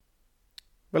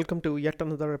Welcome to yet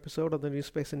another episode of the New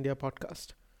Space India podcast.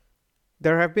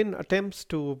 There have been attempts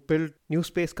to build new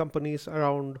space companies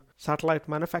around satellite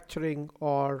manufacturing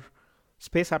or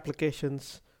space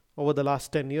applications over the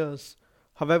last 10 years.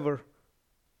 However,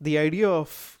 the idea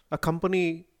of a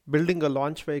company building a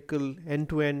launch vehicle end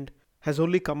to end has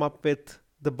only come up with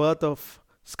the birth of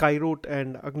Skyroot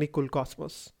and Agnikul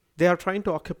Cosmos. They are trying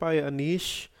to occupy a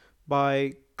niche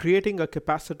by creating a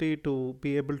capacity to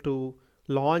be able to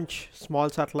launch small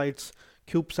satellites,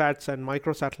 CubeSats, and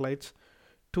microsatellites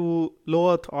to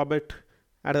low Earth orbit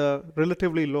at a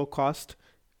relatively low cost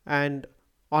and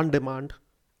on demand.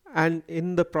 And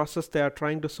in the process, they are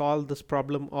trying to solve this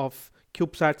problem of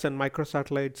CubeSats and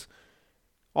microsatellites,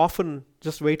 often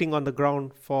just waiting on the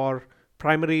ground for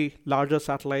primary larger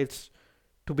satellites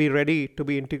to be ready to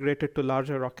be integrated to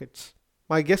larger rockets.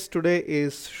 My guest today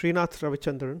is Srinath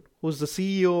Ravichandran, who's the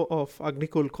CEO of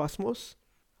Agnikul Cosmos.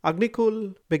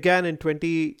 Agnikul began in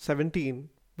 2017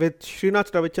 with Srinath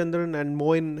Ravichandran and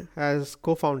Moin as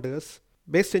co-founders,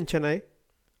 based in Chennai,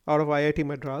 out of IIT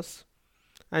Madras,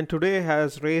 and today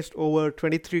has raised over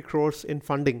 23 crores in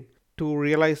funding to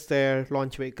realize their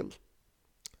launch vehicle.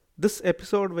 This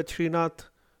episode with Srinath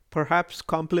perhaps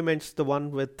complements the one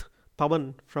with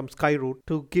Pawan from Skyroot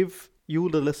to give you,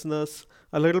 the listeners,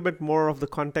 a little bit more of the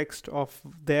context of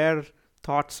their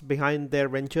thoughts behind their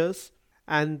ventures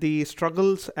and the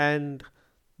struggles and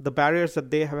the barriers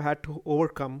that they have had to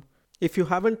overcome. If you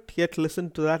haven't yet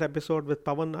listened to that episode with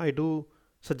Pawan, I do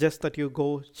suggest that you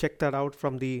go check that out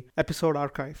from the episode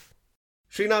archive.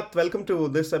 Srinath, welcome to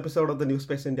this episode of the New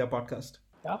Space India podcast.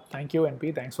 Yeah, thank you,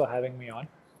 NP. Thanks for having me on.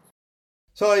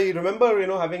 So I remember,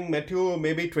 having met you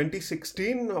maybe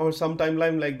 2016 or some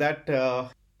timeline like that,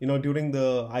 during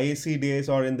the IAC days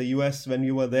or in the US when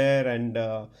you were there, and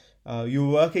you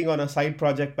were working on a side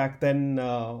project back then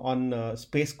on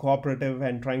Space Cooperative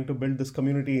and trying to build this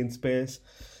community in space.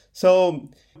 So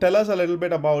tell us a little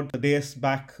bit about the days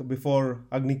back before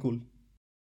Agnikul.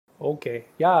 Okay.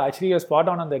 Yeah, actually, you're spot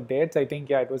on the dates. I think,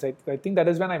 it was, I think that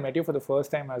is when I met you for the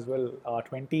first time as well,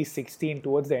 2016,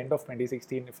 towards the end of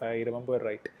 2016, if I remember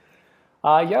right.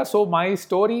 Yeah, so my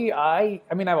story, I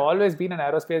mean, I've always been an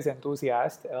aerospace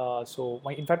enthusiast.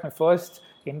 In fact, my first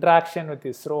interaction with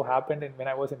ISRO happened when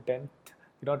I was in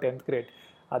 10th grade.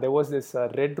 There was this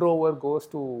Red Rover Goes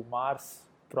to Mars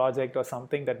project or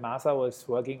something that NASA was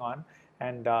working on,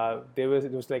 and it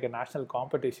was like a national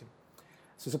competition.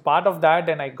 So part of that,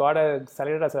 and I got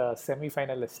selected as a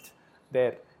semi-finalist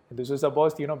there. And this was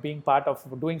about being part of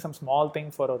doing some small thing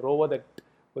for a rover that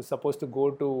was supposed to go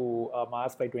to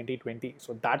Mars by 2020.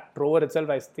 So that rover itself,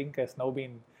 I think, has now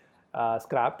been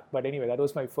scrapped. But anyway, that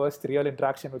was my first real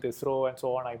interaction with ISRO and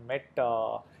so on. I met,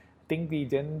 I think the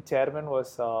then chairman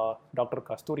was Dr.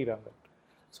 Kasturi Rangan.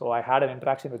 So I had an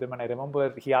interaction with him, and I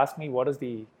remember he asked me what is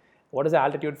the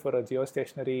altitude for a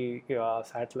geostationary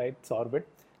satellite's orbit.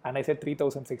 And I said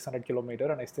 3,600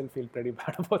 kilometer, and I still feel pretty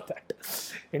bad about that.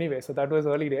 Anyway, so that was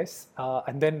early days.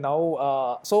 And then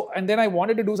I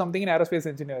wanted to do something in aerospace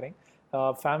engineering.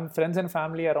 Friends and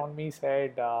family around me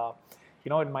said,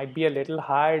 it might be a little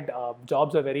hard.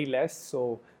 Jobs are very less,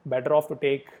 so better off to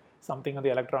take something on the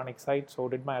electronic side. So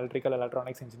did my electrical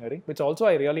electronics engineering, which also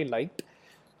I really liked.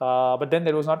 But then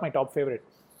that was not my top favorite.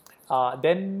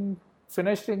 Then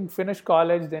finished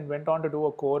college, then went on to do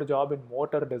a core job in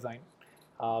motor design.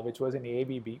 Which was in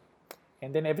ABB.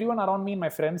 And then everyone around me in my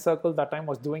friend circle that time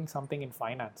was doing something in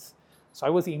finance. So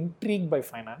I was intrigued by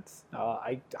finance.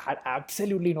 I had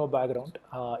absolutely no background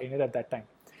in it at that time.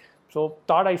 So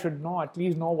thought I should at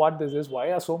least know what this is,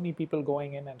 why are so many people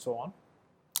going in and so on.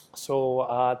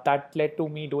 So that led to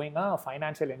me doing a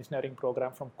financial engineering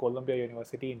program from Columbia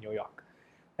University in New York.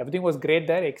 Everything was great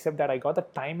there except that I got the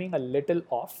timing a little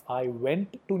off. I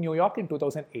went to New York in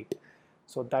 2008.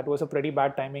 So that was a pretty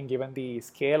bad timing given the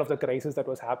scale of the crisis that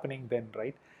was happening then,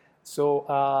 right? So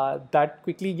that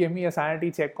quickly gave me a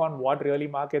sanity check on what really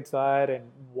markets are and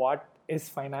what is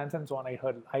finance and so on.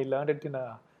 I learned it in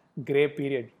a gray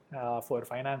period for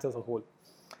finance as a whole.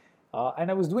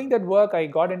 And I was doing that work. I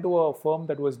got into a firm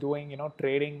that was doing,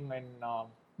 trading and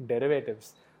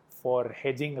derivatives for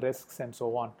hedging risks and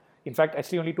so on. In fact,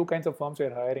 actually only two kinds of firms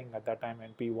were hiring at that time,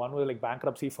 NP. One was like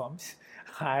bankruptcy firms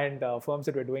and firms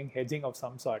that were doing hedging of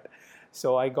some sort.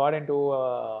 So I got into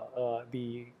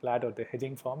the latter, the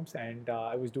hedging firms, and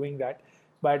I was doing that.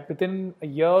 But within a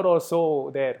year or so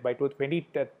there, by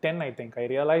 2010, I think, I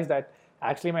realized that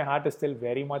actually my heart is still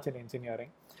very much in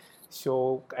engineering.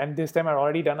 So, and this time I'd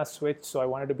already done a switch, so I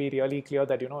wanted to be really clear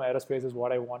that, aerospace is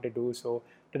what I want to do. So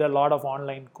did a lot of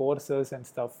online courses and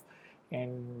stuff.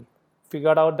 And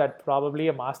figured out that probably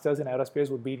a master's in aerospace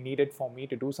would be needed for me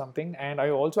to do something. And I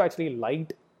also actually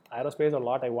liked aerospace a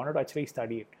lot. I wanted to actually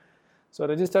study it. So I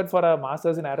registered for a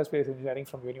master's in aerospace engineering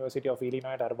from University of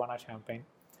Illinois at Urbana-Champaign.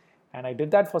 And I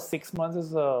did that for 6 months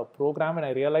as a program, and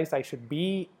I realized I should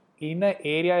be in an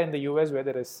area in the US where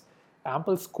there is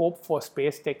ample scope for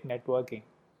space tech networking.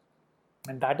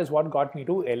 And that is what got me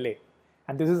to LA.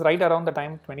 And this is right around the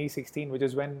time 2016, which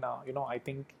is when, I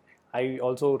think I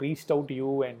also reached out to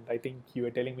you, and I think you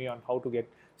were telling me on how to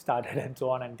get started and so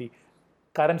on. And the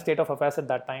current state of affairs at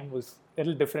that time was a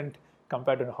little different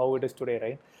compared to how it is today,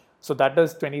 right? So that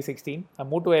was 2016. I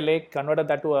moved to LA, converted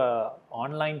that to a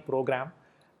online program,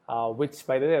 which,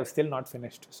 by the way, I've still not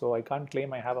finished. So I can't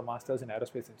claim I have a master's in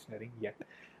aerospace engineering yet.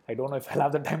 I don't know if I'll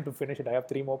have the time to finish it. I have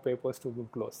 3 more papers to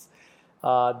close.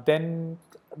 Then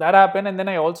that happened, and then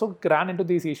I also ran into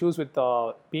these issues with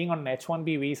being on an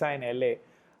H-1B visa in LA,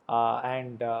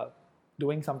 and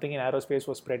doing something in aerospace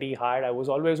was pretty hard. I was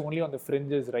always only on the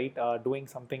fringes, right? Doing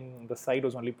something on the side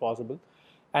was only possible.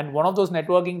 And one of those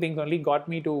networking things only got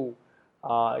me to,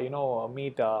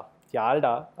 meet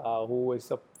Yalda, who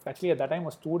is actually at that time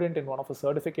a student in one of the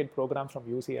certificate programs from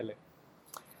UCLA.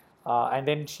 And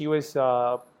then she was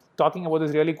talking about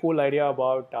this really cool idea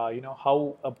about,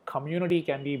 how a community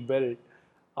can be built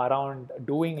around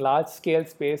doing large-scale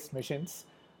space missions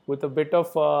with a bit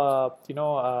of,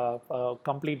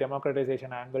 complete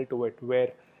democratization angle to it,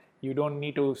 where you don't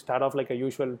need to start off like a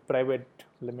usual private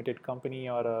limited company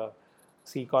or a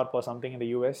C Corp or something in the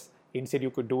US. Instead, you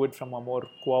could do it from a more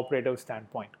cooperative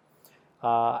standpoint.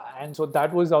 And so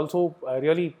that was also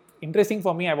really interesting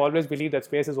for me. I've always believed that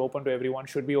space is open to everyone,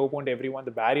 should be open to everyone.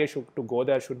 The barrier to go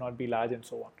there should not be large, and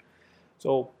so on.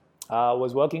 So I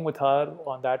was working with her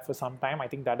on that for some time. I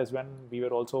think that is when we were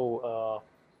also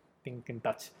in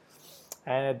touch.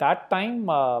 And at that time,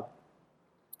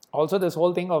 also this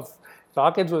whole thing of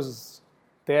rockets was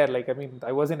there. Like, I mean,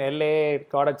 I was in LA,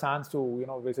 got a chance to,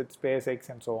 visit SpaceX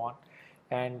and so on,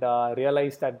 and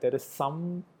realized that there is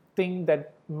something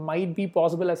that might be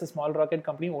possible as a small rocket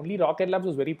company. Only Rocket Labs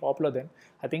was very popular then.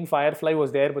 I think Firefly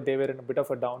was there, but they were in a bit of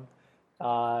a down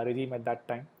regime at that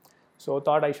time. So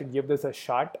thought I should give this a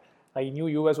shot. I knew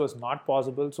US was not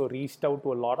possible, so reached out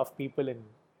to a lot of people in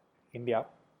India.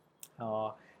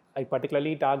 I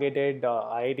particularly targeted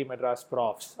IIT Madras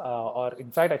profs, or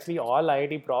in fact, actually all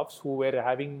IIT profs who were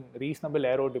having reasonable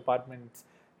aero departments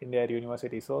in their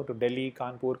university. So to Delhi,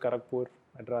 Kanpur, Kharagpur,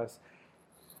 Madras,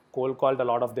 cold called a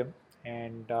lot of them.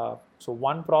 And so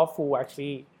one prof who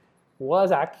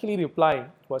was actually replying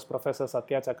was Professor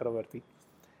Satya Chakravarti.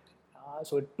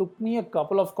 So it took me a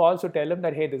couple of calls to tell him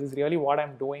that, hey, this is really what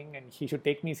I'm doing, and he should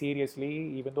take me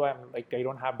seriously, even though I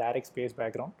don't have direct space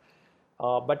background.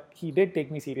 But he did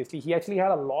take me seriously. He actually had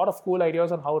a lot of cool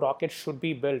ideas on how rockets should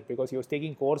be built, because he was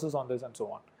taking courses on this and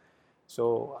so on.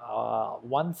 So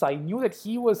once I knew that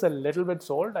he was a little bit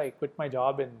sold, I quit my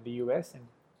job in the US and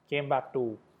came back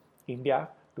to India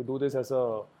to do this as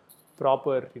a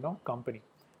proper, company.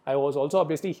 I was also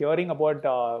obviously hearing about,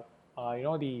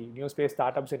 the new space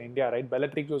startups in India, right?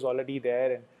 Bellatrix was already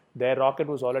there, and their rocket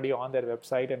was already on their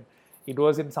website, and it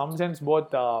was in some sense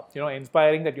both,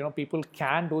 inspiring that, people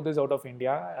can do this out of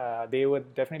India. They were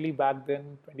definitely back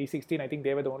then, 2016, I think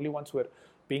they were the only ones who were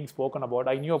being spoken about.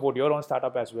 I knew about your own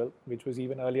startup as well, which was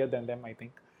even earlier than them, I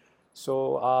think.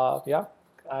 So,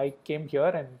 I came here,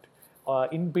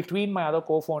 and in between my other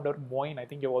co-founder, Moin, I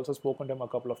think you've also spoken to him a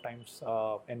couple of times,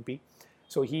 NP.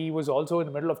 So he was also in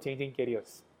the middle of changing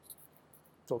careers.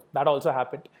 So that also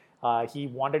happened. He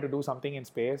wanted to do something in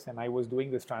space, and I was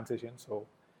doing this transition. So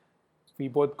we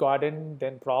both got in,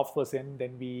 then Prof was in,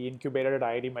 then we incubated at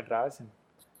IIT Madras, and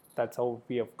that's how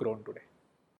we have grown today.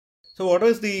 So what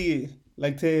was the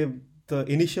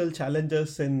initial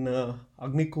challenges in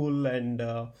Agnikul, and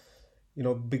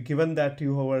given that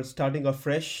you were starting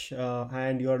afresh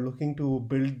and you are looking to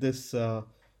build this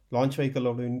launch vehicle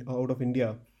out of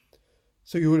India.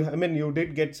 So you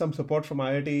did get some support from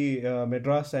IIT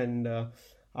Madras, and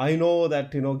I know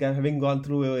that, having gone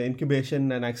through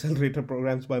incubation and accelerator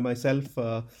programs by myself,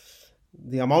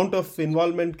 the amount of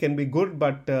involvement can be good,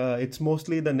 but it's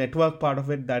mostly the network part of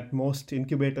it that most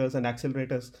incubators and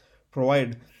accelerators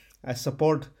provide as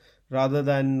support, rather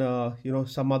than,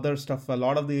 some other stuff. A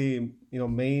lot of the,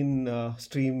 main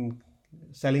stream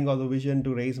selling of the vision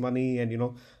to raise money,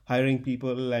 and, hiring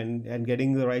people and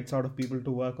getting the right sort of people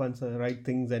to work on the right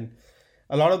things. And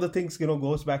a lot of the things,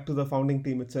 goes back to the founding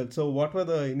team itself. So what were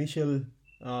the initial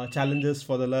challenges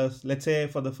for let's say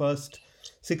for the first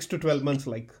 6 to 12 months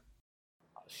like?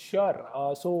 Sure.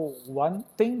 So one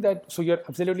thing so you're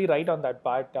absolutely right on that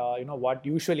part, what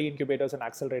usually incubators and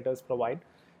accelerators provide.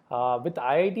 With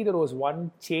IIT, there was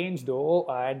one change though,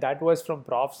 and that was from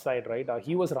Prof's side, right?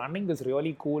 He was running this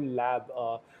really cool lab.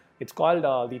 It's called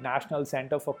the National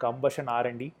Center for Combustion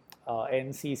R&D,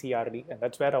 NCCRD, and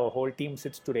that's where our whole team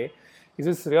sits today. It's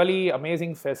this really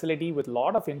amazing facility with a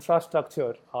lot of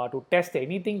infrastructure to test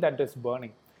anything that is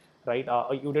burning, right?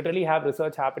 You literally have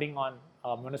research happening on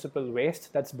municipal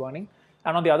waste that's burning,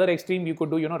 and on the other extreme, you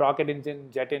could do rocket engine,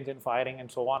 jet engine firing, and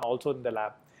so on, also in the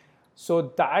lab.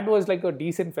 So that was like a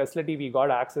decent facility we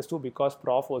got access to because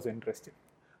Prof was interested.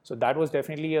 So that was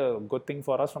definitely a good thing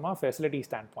for us from a facility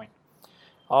standpoint.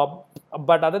 Uh,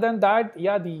 but other than that,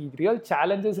 yeah, the real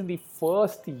challenges in the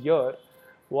first year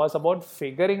was about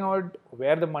figuring out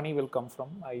where the money will come from.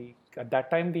 At that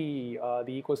time the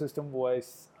ecosystem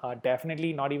was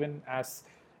definitely not even as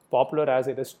popular as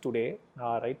it is today,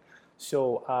 right?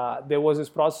 So there was this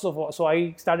process of, so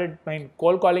I started, I mean,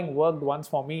 cold calling worked once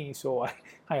for me, so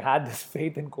I had this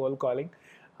faith in cold calling.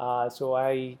 So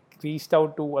I reached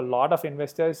out to a lot of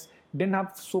investors. Didn't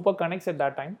have super connects at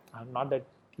that time. Not that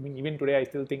even today I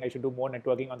still think I should do more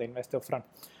networking on the investor front.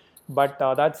 But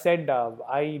that said,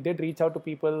 I did reach out to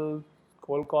people,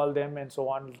 cold call them, and so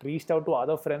on. Reached out to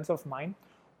other friends of mine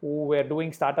who were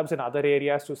doing startups in other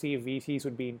areas to see if VCs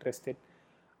would be interested.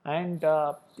 And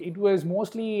it was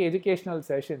mostly educational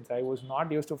sessions. I was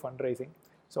not used to fundraising.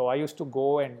 So I used to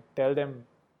go and tell them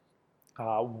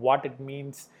what it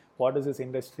means, what is this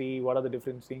industry, what are the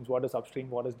different streams, what is upstream,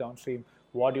 what is downstream,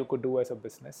 what you could do as a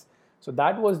business. So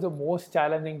that was the most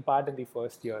challenging part in the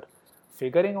first year,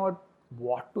 figuring out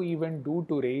what to even do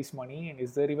to raise money, and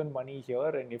is there even money here,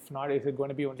 and if not, is it going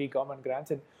to be only government grants?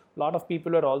 And a lot of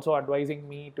people are also advising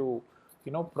me to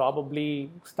probably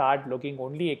start looking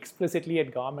only explicitly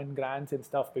at government grants and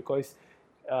stuff, because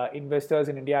investors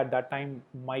in India at that time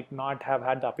might not have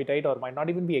had the appetite or might not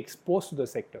even be exposed to the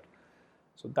sector.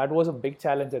 So that was a big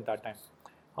challenge at that time.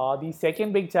 The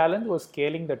second big challenge was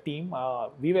scaling the team.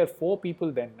 We were 4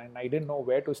 people then, and I didn't know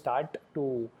where to start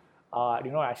to,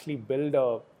 actually build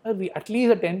at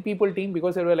least a 10 people team,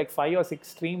 because there were like 5 or 6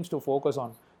 streams to focus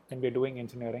on when we were doing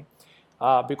engineering.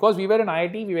 Because we were in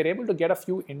IIT, we were able to get a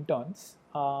few interns,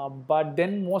 but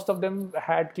then most of them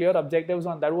had clear objectives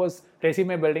on that was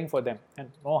resume building for them, and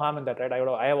no harm in that, right?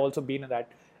 I have also been in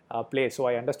that place, so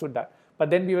I understood that. But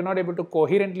then we were not able to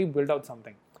coherently build out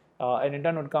something. An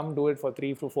intern would come, do it for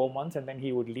 3 to 4 months, and then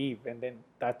he would leave, and then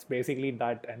that's basically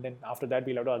that. And then after that,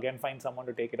 we'll have to again find someone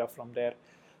to take it up from there.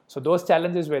 So those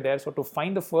challenges were there. So to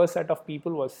find the first set of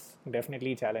people was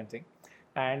definitely challenging,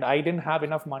 and I didn't have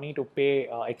enough money to pay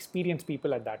experienced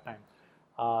people at that time,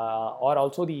 or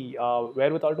also the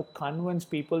wherewithal to convince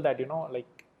people that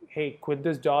like, hey, quit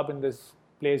this job in this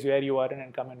place where you are in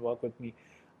and come and work with me.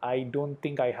 I don't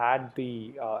think I had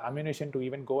the ammunition to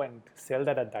even go and sell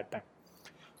that at that time.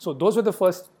 So those were the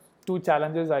first 2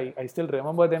 challenges. I still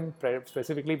remember them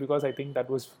specifically because I think that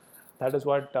is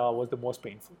what was the most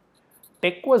painful.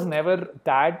 Tech was never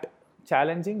that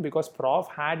challenging because Prof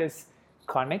had his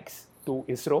connects to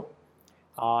ISRO,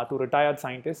 to retired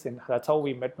scientists, and that's how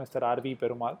we met Mr. R.V.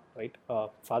 Perumal, right,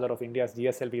 father of India's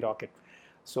GSLV rocket.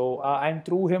 So and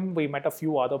through him we met a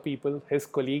few other people, his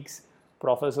colleagues,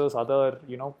 professors, other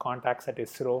contacts at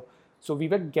ISRO. So we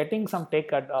were getting some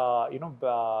tech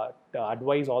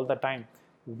advice all the time.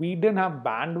 We didn't have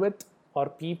bandwidth or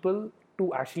people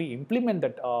to actually implement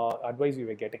that advice we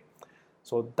were getting.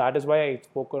 So that is why I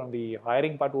spoke on the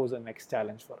hiring part was the next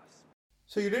challenge for us.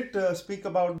 So you did speak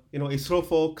about ISRO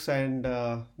folks and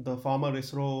the former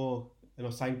ISRO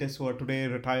scientists who are today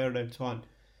retired and so on.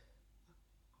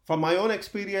 From my own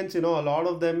experience, a lot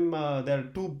of them, there are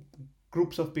 2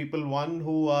 groups of people. One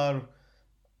who are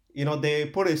they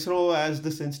put ISRO as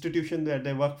this institution that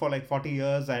they work for like 40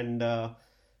 years, and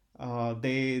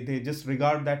they just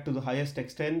regard that to the highest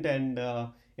extent, and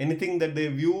anything that they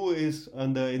view is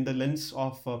in the lens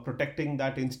of protecting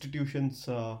that institution's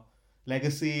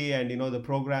legacy and the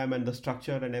program and the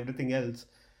structure and everything else.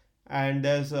 And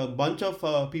there's a bunch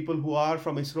of people who are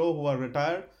from ISRO who are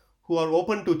retired, who are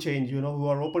open to change, who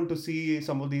are open to see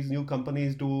some of these new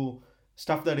companies do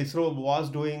stuff that ISRO was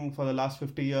doing for the last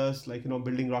 50 years, like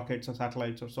building rockets or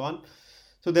satellites or so on.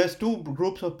 So there's 2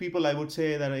 groups of people, I would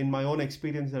say, that in my own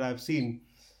experience that I've seen.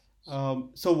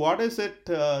 So what is it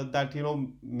that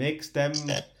makes them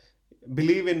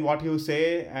believe in what you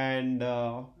say and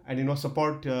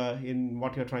support in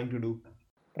what you're trying to do?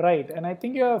 Right, and I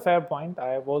think you have a fair point. I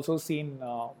have also seen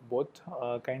both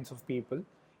kinds of people.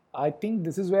 I think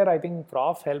this is where I think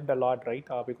Prof helped a lot, right?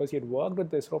 Because he had worked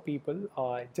with ISRO people.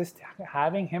 Just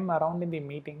having him around in the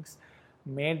meetings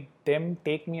made them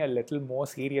take me a little more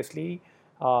seriously.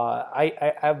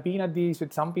 I've been at these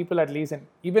with some people at least, and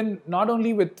even not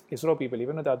only with ISRO people,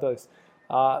 even with others.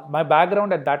 My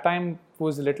background at that time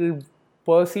was a little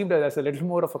perceived as a little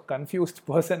more of a confused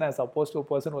person as opposed to a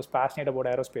person who was passionate about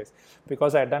aerospace,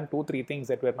 because I had done 2-3 things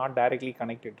that were not directly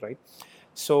connected, right?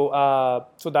 So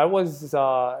that was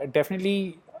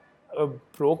definitely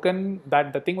broken.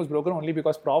 That the thing was broken only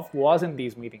because Prof was in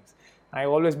these meetings. I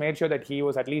always made sure that he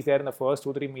was at least there in the first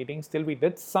 2-3 meetings. Till we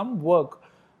did some work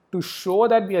to show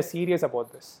that we are serious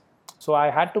about this. So I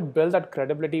had to build that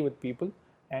credibility with people,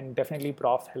 and definitely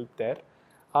Prof helped there.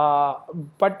 Uh,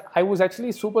 but I was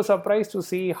actually super surprised to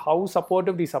see how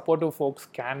supportive the supportive folks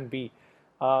can be.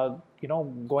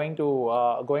 Going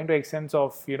to extents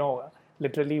of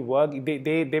literally work.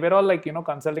 They were all like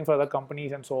consulting for other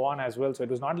companies and so on as well. So it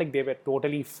was not like they were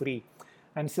totally free,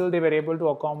 and still they were able to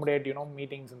accommodate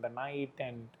meetings in the night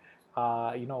and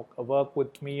work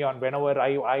with me on whenever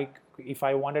I if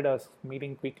I wanted a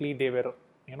meeting quickly, they were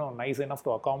nice enough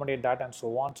to accommodate that and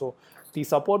so on. So the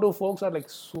supportive folks are like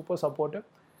super supportive.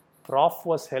 Prof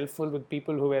was helpful with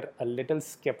people who were a little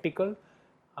skeptical,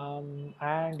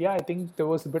 and yeah, I think there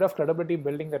was a bit of credibility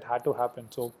building that had to happen.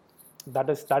 So that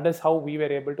is how we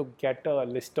were able to get a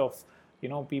list of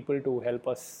people to help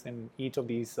us in each of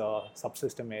these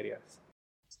subsystem areas.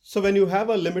 So when you have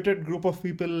a limited group of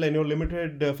people and your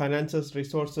limited finances,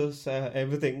 resources,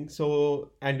 everything,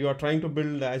 so and you are trying to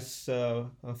build as a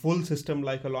full system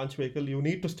like a launch vehicle, you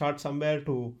need to start somewhere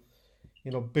to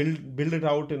build it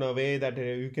out in a way that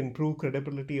you can prove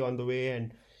credibility on the way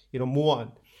and move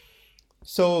on.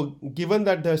 So given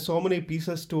that there's so many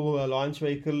pieces to a launch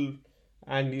vehicle,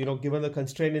 and given the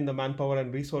constraint in the manpower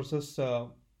and resources,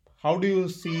 how do you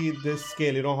see this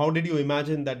scale? How did you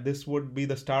imagine that this would be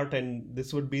the start and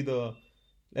this would be the,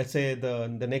 let's say, the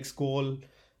next goal,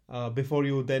 before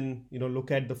you then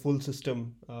look at the full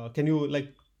system? Can you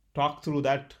like talk through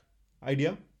that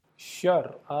idea?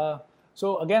 Sure.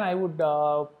 So again, I would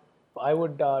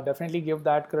definitely give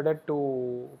that credit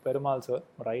to Perumal sir,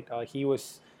 right? He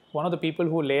was one of the people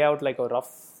who lay out like a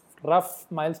rough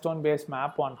milestone based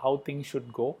map on how things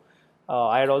should go.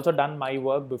 I had also done my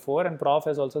work before, and Prof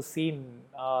has also seen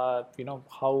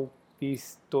how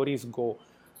these stories go.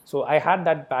 So I had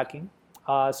that backing.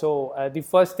 So the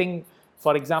first thing,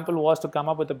 for example, was to come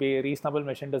up with a reasonable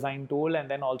mission design tool, and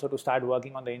then also to start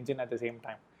working on the engine at the same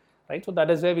time, right? So that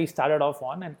is where we started off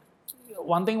on. And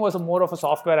one thing was more of a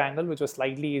software angle, which was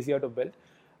slightly easier to build,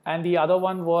 and the other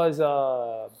one was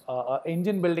a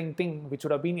engine building thing, which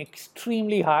would have been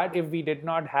extremely hard if we did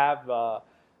not have a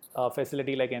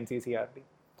facility like NCCRD.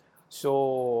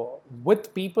 So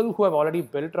with people who have already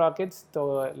built rockets,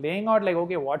 the laying out like,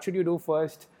 okay, what should you do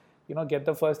first? Get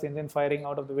the first engine firing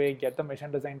out of the way, get the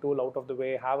mission design tool out of the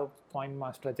way, have a point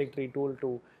mass trajectory tool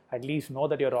to at least know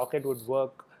that your rocket would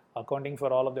work, accounting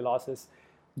for all of the losses.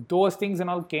 Those things and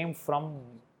all came from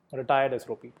retired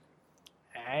ISRO people,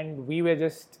 and we were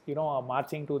just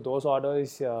marching to those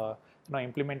orders,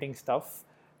 implementing stuff,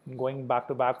 going back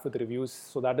to back with reviews.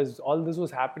 So that is all. This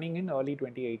was happening in early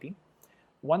 2018.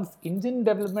 Once engine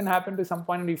development happened to some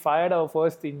point, we fired our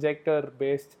first injector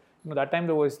based. That time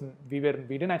we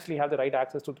didn't actually have the right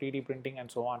access to 3D printing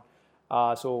and so on.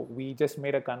 So we just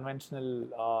made a conventionally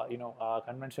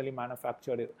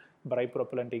manufactured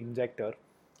bipropellant injector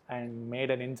and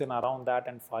made an engine around that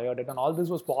and fired it. And all this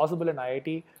was possible in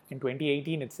IIT in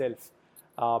 2018 itself,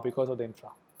 because of the infra.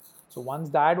 So once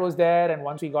that was there, and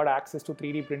once we got access to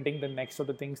 3D printing, the next of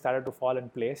the things started to fall in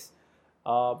place.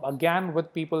 Again,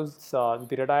 with the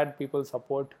retired people's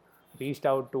support, reached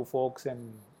out to folks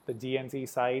in the GNC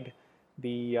side,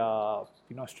 the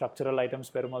structural items.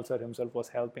 Perumal sir himself was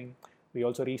helping. We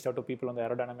also reached out to people on the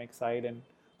aerodynamic side, and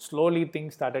slowly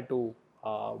things started to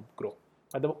grow.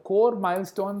 But the core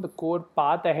milestone, the core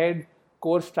path ahead,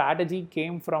 core strategy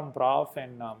came from Prof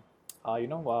and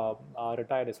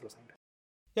retired ISRO scientist.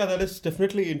 Yeah, that is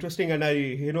definitely interesting. And I,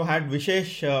 had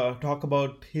Vishesh talk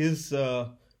about his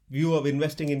view of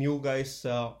investing in you guys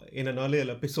in an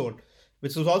earlier episode,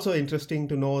 which was also interesting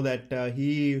to know that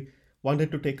he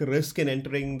wanted to take a risk in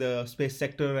entering the space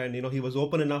sector, and he was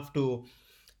open enough to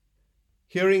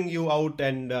hearing you out.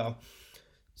 And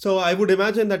so I would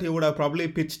imagine that you would have probably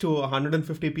pitched to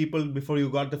 150 people before you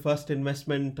got the first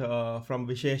investment from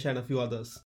Vishesh and a few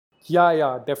others.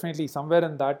 Yeah, definitely. Somewhere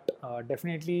in that,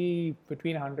 definitely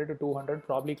between 100 to 200,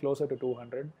 probably closer to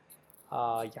 200.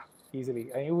 Yeah,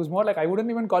 easily. And it was more like, I wouldn't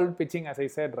even call it pitching, as I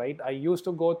said, right? I used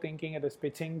to go thinking it is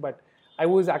pitching, but I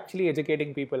was actually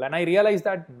educating people. And I realized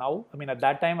that now. I mean, at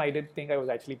that time, I did think I was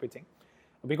actually pitching,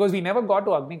 because we never got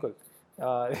to Agnikul.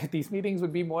 These meetings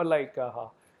would be more like,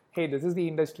 hey, this is the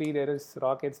industry. There is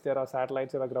rockets, there are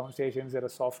satellites, there are ground stations, there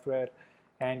is software.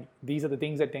 and these are the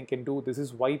things that they can do. This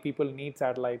is why people need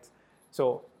satellites.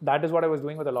 So that is what I was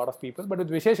doing with a lot of people. But with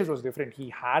Vishesh, it was different. He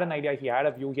had an idea, he had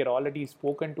a view. He had already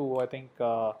spoken to, I think,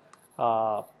 uh,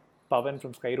 Pavan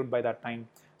from Skyroot by that time.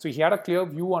 So he had a clear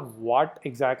view on what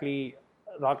exactly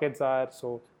rockets are.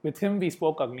 So with him, we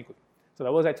spoke Agnikul. So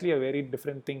that was actually a very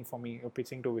different thing for me,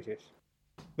 pitching to Vishesh.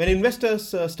 When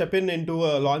investors step into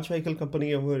a launch vehicle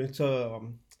company,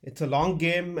 it's a long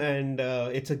game, and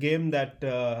it's a game that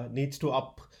needs to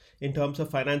up in terms of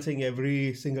financing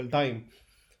every single time.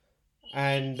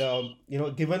 And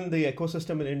given the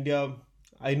ecosystem in India,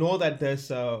 I know that there's,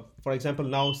 for example,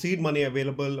 now seed money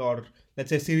available, or let's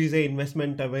say Series A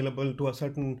investment available to a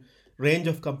certain range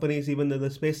of companies, even in the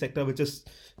space sector, which has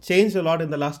changed a lot in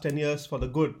the last 10 years for the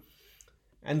good.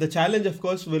 And the challenge, of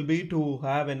course, will be to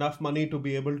have enough money to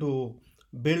be able to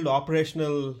build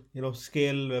operational,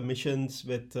 scale missions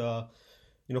with,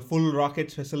 full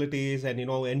rockets facilities, and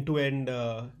end-to-end,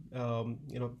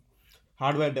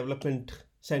 hardware development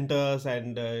centers,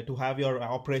 and to have your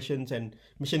operations and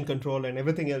mission control and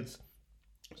everything else.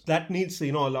 So that needs,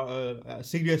 a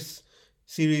serious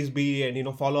Series B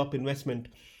and follow-up investment.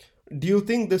 Do you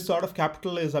think this sort of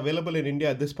capital is available in India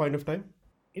at this point of time?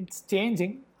 It's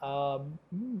changing.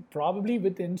 Probably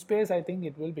within space, I think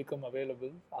it will become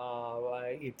available.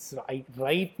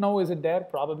 Right now, is it there?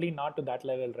 Probably not to that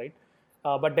level, right?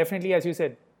 But definitely, as you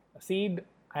said, seed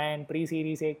and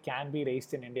pre-series A can be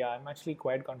raised in India. I'm actually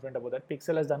quite confident about that.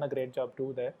 Pixel has done a great job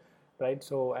too there, right?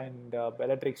 So, and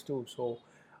Bellatrix too. So,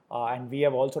 and we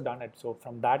have also done it. So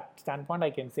from that standpoint, I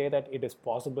can say that it is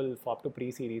possible for up to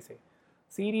pre-series A.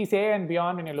 Series A and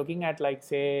beyond, when you're looking at, like,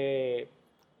 say,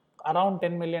 around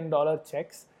 $10 million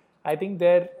checks, I think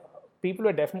there people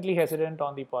are definitely hesitant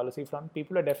on the policy front.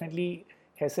 People are definitely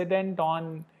hesitant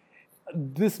on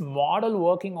this model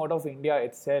working out of India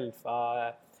itself.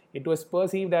 It was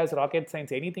perceived as rocket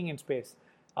science, anything in space,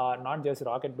 not just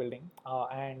rocket building,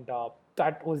 and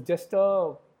that was just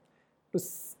to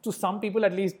some people,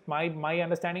 at least my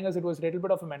understanding is, it was a little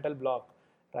bit of a mental block,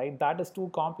 right? That is too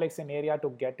complex an area to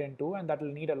get into, and that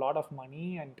will need a lot of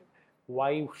money, and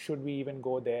why should we even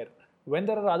go there when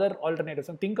there are other alternatives?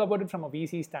 And think about it from a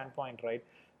VC standpoint, right?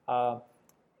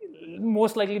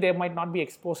 Most likely they might not be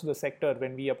exposed to the sector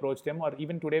when we approach them, or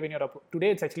even today when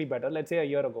today it's actually better, let's say a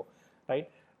year ago, right?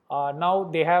 Now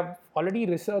they have already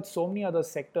researched so many other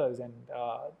sectors, and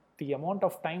the amount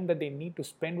of time that they need to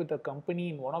spend with a company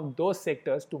in one of those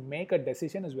sectors to make a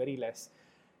decision is very less.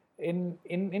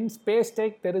 In space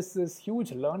tech, there is this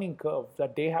huge learning curve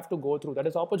that they have to go through. That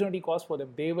is opportunity cost for them.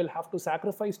 They will have to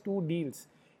sacrifice 2 deals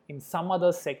in some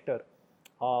other sector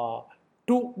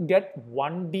to get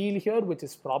 1 deal here, which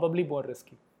is probably more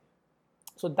risky.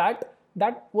 So that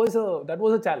was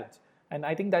a challenge, and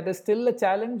I think that is still a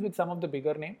challenge with some of the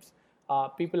bigger names.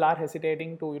 People are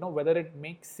hesitating to whether it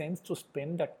makes sense to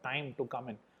spend that time to come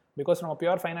in, because from a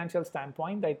pure financial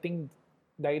standpoint, I think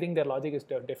their logic is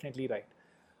definitely right.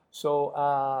 So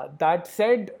that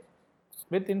said,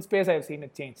 with InSpace, I've seen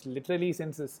it change literally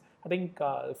since this. I think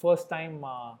the first time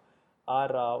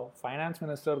our finance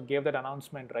minister gave that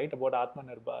announcement, right, about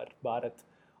Atmanirbhar Bharat,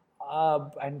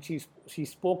 and she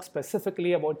spoke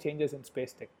specifically about changes in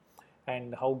space tech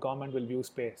and how government will view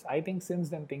space. I think since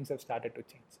then things have started to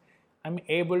change. I'm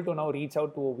able to now reach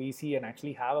out to a VC and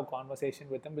actually have a conversation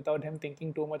with him without him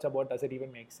thinking too much about does it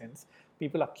even make sense.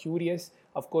 People are curious.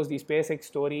 Of course, the SpaceX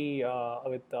story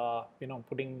with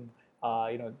putting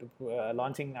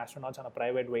launching astronauts on a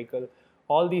private vehicle,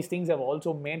 all these things have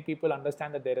also made people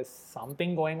understand that there is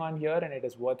something going on here and it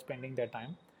is worth spending their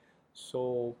time.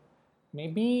 So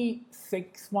maybe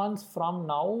 6 months from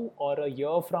now or a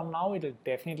year from now, it will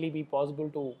definitely be possible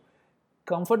to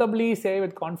comfortably say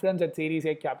with confidence that Series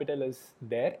A capital is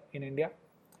there in India.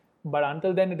 But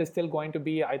until then, it is still going to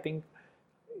be, I think,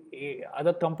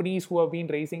 other companies who have been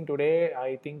raising today,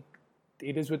 I think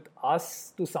it is with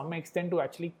us to some extent to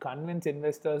actually convince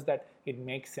investors that it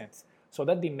makes sense, so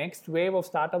that the next wave of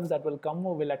startups that will come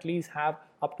will at least have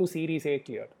up to Series A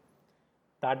cleared.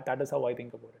 That is how I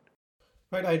think about it.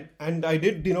 Right, I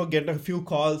did get a few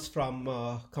calls from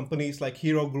companies like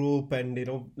Hero Group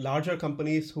and larger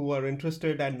companies who are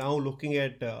interested and now looking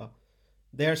at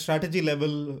their strategy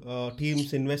level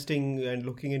teams investing and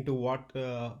looking into what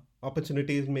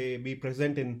opportunities may be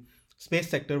present in space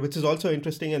sector, which is also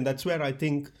interesting, and that's where I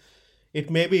think it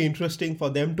may be interesting for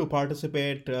them to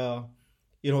participate.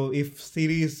 If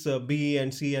Series B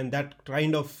and C and that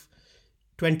kind of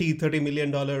 $20-30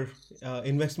 million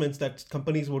investments that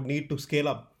companies would need to scale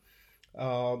up.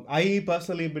 I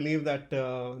personally believe that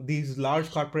these large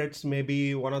corporates may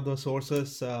be one of the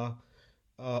sources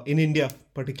in India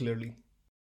particularly.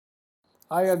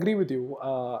 I agree with you.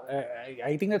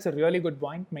 I think that's a really good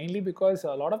point, mainly because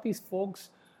a lot of these folks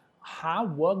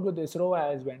have worked with ISRO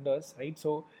as vendors, right?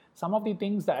 So some of the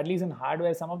things that, at least in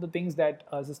hardware, some of the things that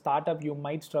as a startup you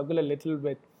might struggle a little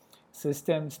with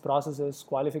systems, processes,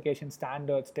 qualification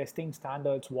standards, testing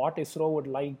standards, what ISRO would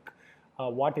like,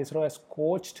 what ISRO has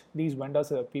coached these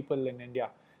vendors, people in India,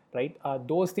 right?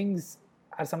 Those things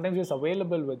are sometimes just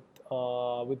available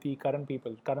with the current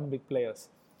people, current big players.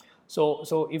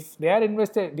 So if they are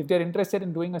invested, if they're interested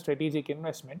in doing a strategic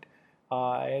investment,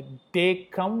 they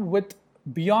come with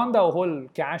beyond the whole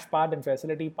cash part and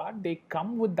facility part. They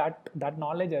come with that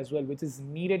knowledge as well, which is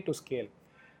needed to scale.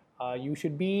 You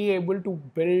should be able to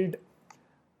build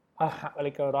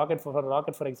like a rocket for a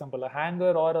rocket, for example, a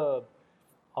hangar or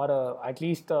at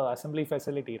least a assembly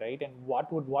facility, right? And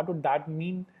what would that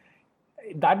mean?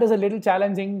 That is a little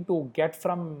challenging to get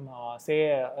from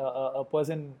say a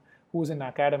person who's in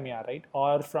academia, right?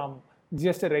 Or from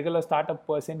just a regular startup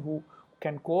person who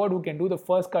can code, who can do the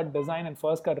first cut design and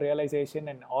first cut realization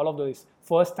and all of those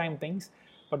first time things.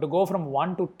 But to go from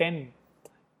 1 to 10,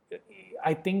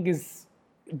 I think is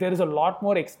there is a lot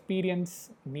more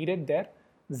experience needed there.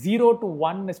 0 to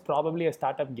 1 is probably a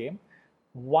startup game.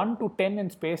 1 to 10 in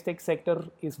space tech sector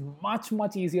is much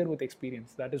easier with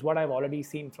experience. That is what I've already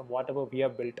seen from whatever we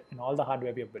have built and all the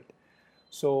hardware we have built.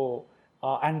 So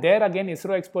and there again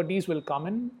ISRO expertise will come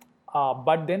in,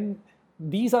 but then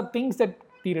these are things that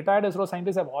the retired ISRO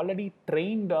scientists have already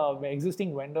trained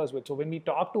existing vendors with. So when we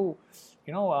talk to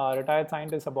retired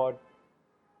scientists about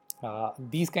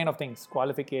these kind of things,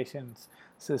 qualifications,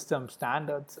 systems,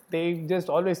 standards, they just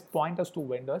always point us to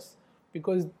vendors,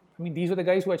 because I mean these were the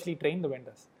guys who actually trained the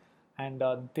vendors, and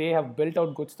they have built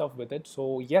out good stuff with it.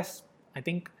 So yes, I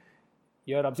think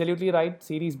you're absolutely right.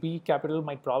 Series B capital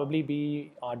might probably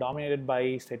be dominated by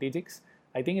strategics.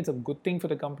 I think it's a good thing for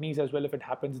the companies as well if it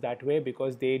happens that way,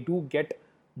 because they do get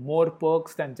more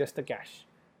perks than just the cash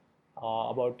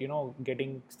about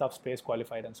getting stuff space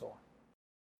qualified and so on.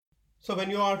 So when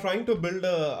you are trying to build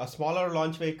a smaller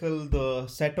launch vehicle, the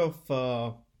set of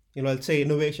let's say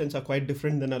innovations are quite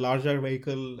different than a larger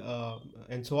vehicle,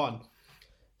 and so on.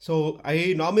 So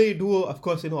I normally do, of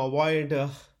course, avoid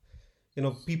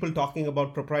people talking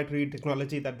about proprietary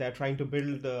technology that they're trying to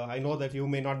build. I know that you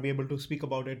may not be able to speak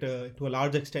about it to a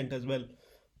large extent as well,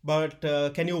 but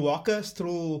can you walk us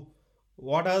through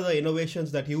what are the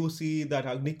innovations that you see that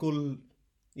Agnikul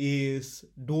is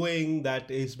doing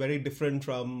that is very different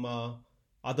from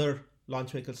other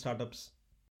launch vehicle startups?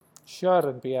 Sure,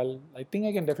 NPL. I think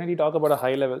I can definitely talk about a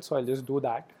high level, so I'll just do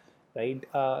that, right?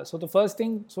 So the first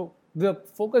thing, so the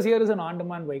focus here is an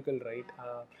on-demand vehicle, right?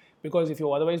 Because if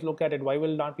you otherwise look at it, why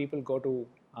will not people go to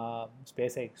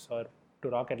SpaceX or to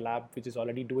Rocket Lab, which is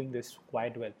already doing this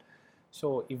quite well?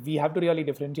 So if we have to really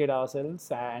differentiate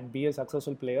ourselves and be a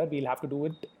successful player, we'll have to do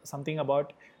it something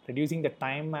about reducing the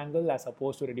time angle as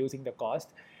opposed to reducing the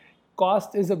cost.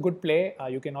 Cost is a good play.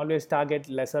 You can always target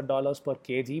lesser dollars per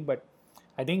kg, but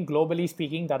I think globally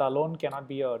speaking, that alone cannot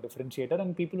be a differentiator,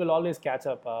 and people will always catch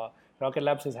up. Rocket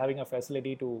Labs is having a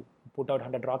facility to put out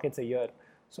 100 rockets a year.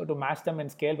 So to match them in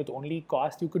scale with only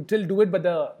cost, you could still do it, but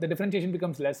the differentiation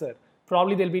becomes lesser.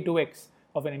 Probably there'll be 2x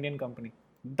of an Indian company.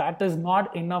 That is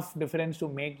not enough difference to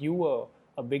make you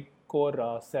a big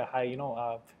core,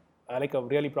 like a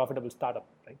really profitable startup,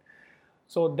 right?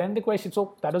 So then the question,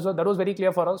 so that was very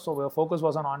clear for us. So our focus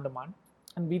was on demand.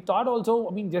 And we thought also,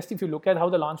 I mean, just if you look at how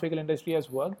the launch vehicle industry has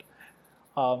worked,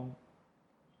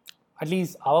 at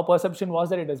least our perception was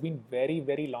that it has been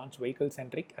very launch vehicle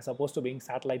centric as opposed to being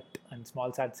satellite and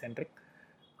small sat centric.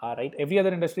 Right? Every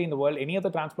other industry in the world, any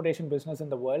other transportation business in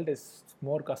the world is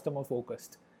more customer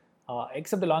focused,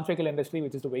 except the launch vehicle industry,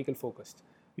 which is the vehicle focused.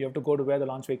 You have to go to where the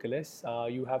launch vehicle is.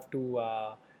 You have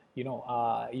to,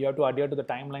 you have to adhere to the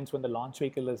timelines when the launch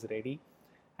vehicle is ready.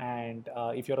 And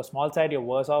if you're a small site, you're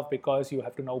worse off because you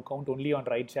have to now count only on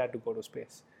rideshare to go to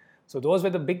space. So those were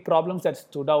the big problems that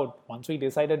stood out once we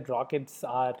decided rockets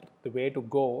are the way to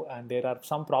go, and there are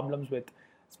some problems with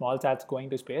small sats going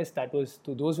to space.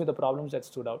 Those were the problems that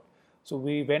stood out. So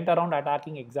we went around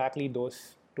attacking exactly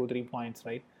those 2-3 points,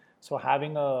 right? So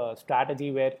having a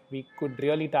strategy where we could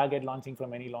really target launching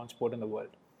from any launch port in the world.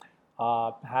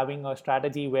 Having a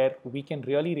strategy where we can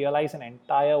really realize an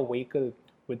entire vehicle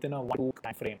within a 1-2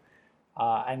 time frame,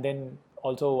 and then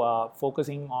also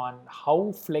focusing on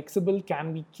how flexible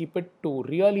can we keep it to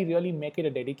really make it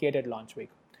a dedicated launch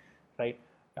vehicle, right?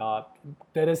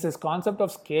 There is this concept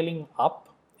of scaling up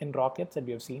in rockets that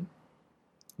we have seen,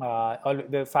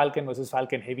 the Falcon versus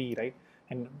Falcon Heavy, right?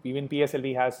 And even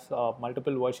PSLV has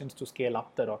multiple versions to scale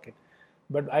up the rocket.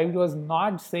 But I was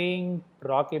not saying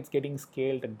rockets getting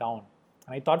scaled down.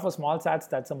 And I thought for small sats,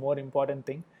 that's a more important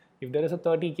thing. If there is a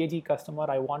 30 kg customer,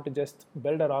 I want to just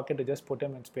build a rocket to just put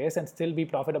him in space and still be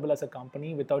profitable as a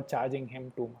company without charging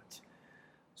him too much.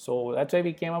 So that's why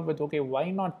we came up with, okay,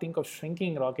 why not think of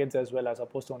shrinking rockets as well as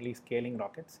opposed to only scaling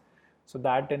rockets? So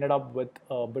that ended up with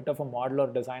a bit of a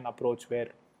modular design approach where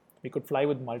we could fly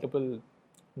with multiple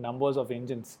numbers of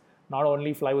engines, not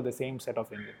only fly with the same set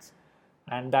of engines.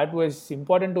 And that was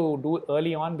important to do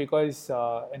early on because,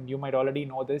 and you might already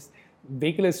know this,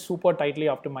 vehicle is super tightly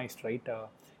optimized, right?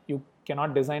 You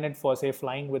cannot design it for, say,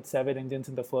 flying with 7 engines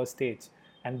in the first stage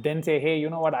and then say, hey, you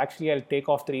know what, actually I'll take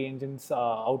off 3 engines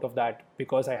out of that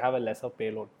because I have a lesser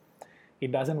payload.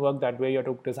 It doesn't work that way. You have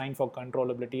to design for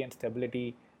controllability and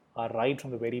stability right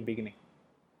from the very beginning.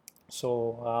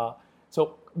 So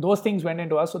those things went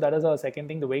into us. So that is our second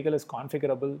thing. The vehicle is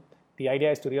configurable. The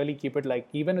idea is to really keep it like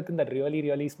even within that really,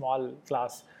 really small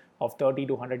class of 30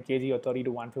 to 100 kg or 30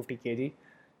 to 150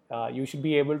 kg, you should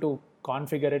be able to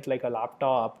configure it like a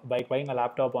laptop by buying a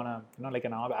laptop on a like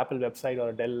an Apple website or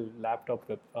a Dell laptop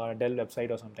Dell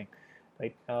website or something,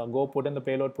 right? Go put in the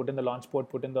payload, put in the launch port,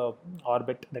 put in the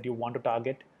orbit that you want to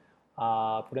target,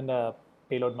 put in the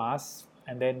payload mass,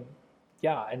 and then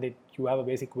you have a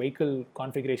basic vehicle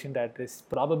configuration that is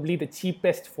probably the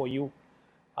cheapest for you,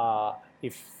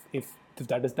 if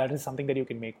that is something that you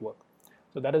can make work.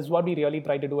 So that is what we really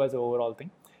try to do as an overall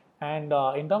thing. And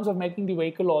in terms of making the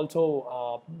vehicle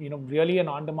also, really an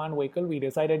on-demand vehicle, we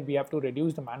decided we have to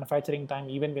reduce the manufacturing time.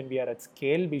 Even when we are at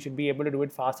scale, we should be able to do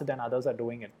it faster than others are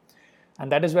doing it.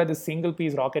 And that is where the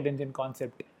single-piece rocket engine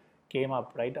concept came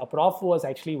up, right? A prof was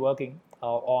actually working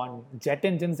on jet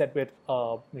engines that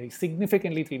were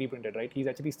significantly 3D printed, right? He's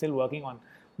actually still working on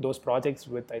those projects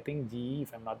with, I think, GE,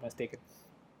 if I'm not mistaken.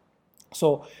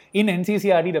 So in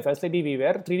NCCRT, the facility we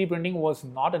were, 3D printing was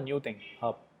not a new thing.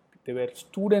 There were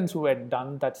students who had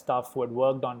done that stuff, who had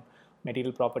worked on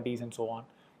material properties and so on.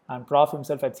 And Prof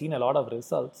himself had seen a lot of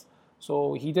results.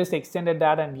 So he just extended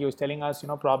that and he was telling us,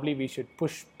 probably we should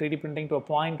push 3D printing to a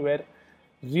point where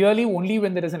really only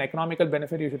when there is an economical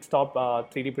benefit you should stop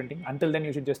 3D printing. Until then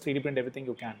you should just 3D print everything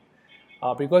you can.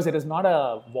 Because it is not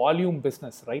a volume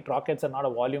business, right? Rockets are not a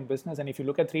volume business. And if you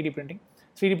look at 3D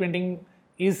printing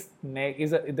there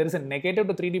is a negative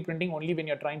to 3D printing only when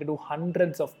you're trying to do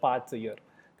hundreds of parts a year,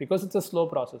 because it's a slow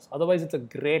process. Otherwise, it's a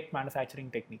great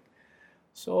manufacturing technique.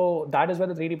 So that is where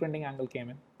the 3D printing angle came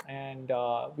in. And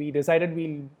we decided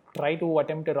we'll try to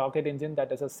attempt a rocket engine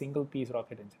that is a single piece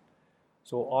rocket engine.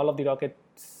 So all of the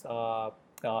rockets,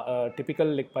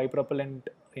 typical like bipropellant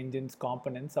engines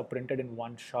components are printed in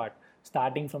one shot,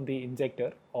 starting from the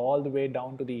injector all the way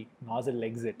down to the nozzle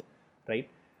exit, right?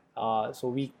 So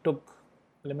we took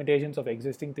limitations of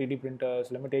existing 3D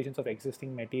printers, limitations of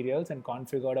existing materials, and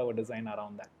configured our design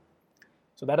around that.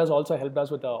 So that has also helped us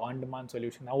with the on-demand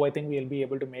solution. Now I think we'll be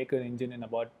able to make an engine in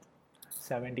about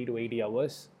 70 to 80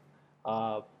 hours.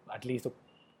 At least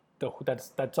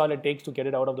that's all it takes to get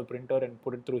it out of the printer and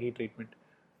put it through heat treatment.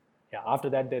 Yeah, after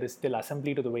that there is still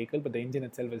assembly to the vehicle, but the engine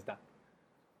itself is done.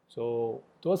 So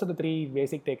those are the 3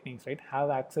 basic techniques, right? Have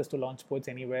access to launch ports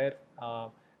anywhere.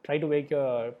 Try to make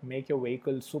your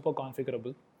vehicle super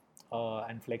configurable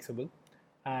and flexible,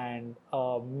 and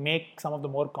make some of the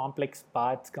more complex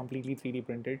parts completely 3D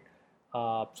printed,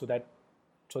 so that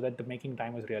the making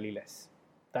time is really less.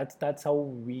 That's how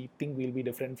we think we'll be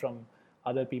different from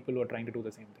other people who are trying to do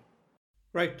the same thing.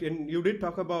 Right, and you did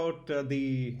talk about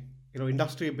the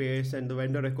industry base and the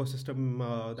vendor ecosystem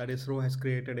that ISRO has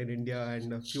created in India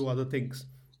and a few other things.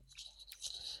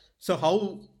 So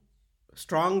how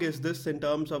strong is this in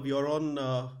terms of your own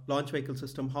launch vehicle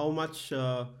system? How much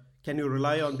can you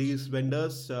rely on these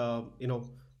vendors?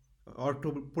 Or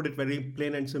to put it very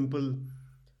plain and simple,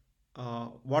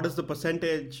 what is the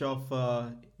percentage of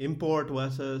import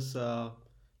versus,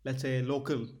 let's say,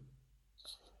 local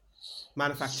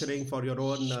manufacturing for your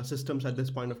own systems at this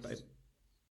point of time?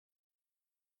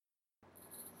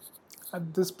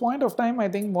 At this point of time, I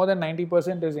think more than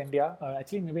 90% is India.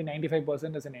 Actually, maybe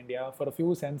 95% is in India. For a few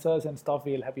sensors and stuff,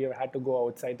 we have had to go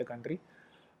outside the country.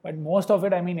 But most of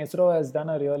it, I mean, ISRO has done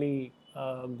a really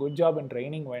good job in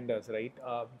training vendors, right?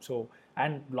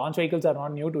 And launch vehicles are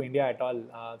not new to India at all.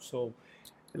 So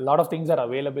a lot of things are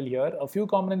available here. A few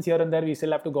components here and there we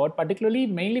still have to go out, particularly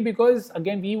mainly because,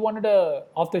 again, we wanted a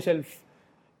off-the-shelf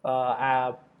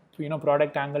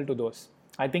product angle to those.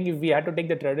 I think if we had to take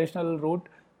the traditional route,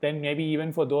 then maybe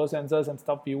even for those sensors and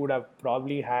stuff, we would have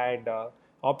probably had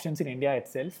options in India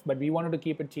itself. But we wanted to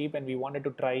keep it cheap, and we wanted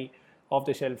to try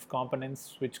off-the-shelf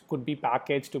components which could be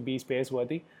packaged to be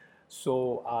space-worthy.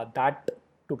 So that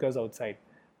took us outside.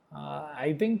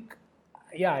 I think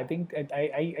Yeah, I think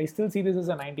I still see this as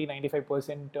a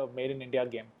 90-95% made in India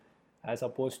game as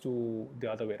opposed to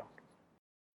the other way around.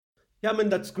 Yeah, I mean,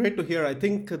 that's great to hear. I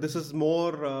think this is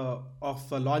more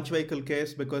of a launch vehicle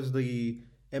case because the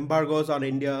embargoes on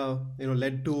India,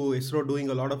 led to ISRO doing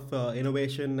a lot of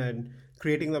innovation and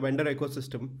creating the vendor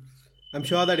ecosystem. I'm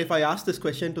sure that if I ask this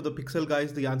question to the Pixel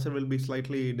guys, the answer will be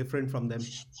slightly different from them.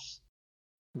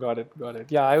 Got it, got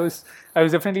it. Yeah, I was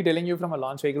definitely telling you from a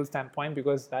launch vehicle standpoint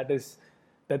because that is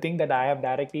the thing that I have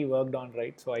directly worked on,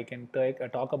 right? So I can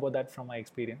talk about that from my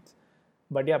experience.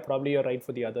 But yeah, probably you're right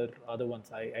for the other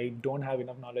ones. I don't have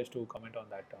enough knowledge to comment on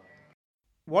that.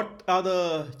 What are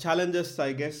the challenges,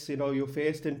 I guess, you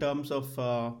faced in terms of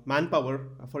manpower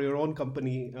for your own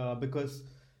company? Because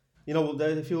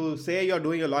if you say you're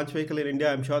doing a launch vehicle in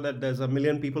India, I'm sure that there's a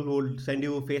million people who will send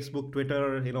you Facebook,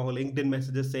 Twitter, LinkedIn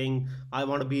messages saying, "I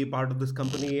want to be part of this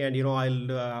company, and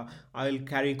I'll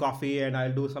carry coffee and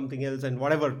I'll do something else and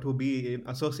whatever to be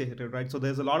associated," right? So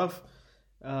there's a lot of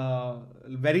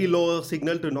very low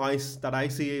signal to noise that I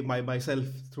see myself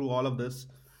through all of this.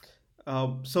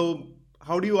 So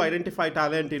how do you identify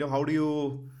talent? How do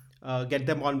you get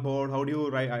them on board? How do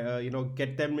you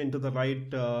get them into the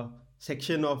right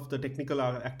section of the technical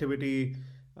activity?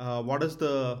 What is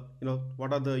the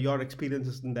what are the your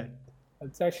experiences in that?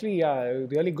 It's actually a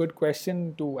really good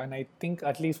question too, and I think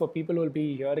at least for people who will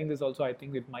be hearing this also, I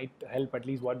think it might help at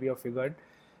least what we have figured.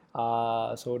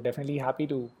 So definitely happy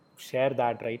to share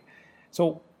that, right?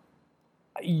 So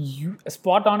you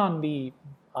spot on the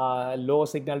low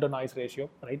signal to noise ratio,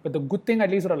 right? But the good thing,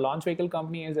 at least for a launch vehicle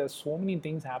company, is there's so many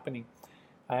things happening.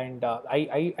 And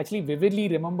I actually vividly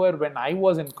remember when I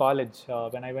was in college,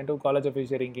 when I went to College of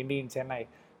Engineering, India in Chennai,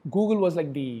 Google was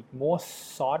like the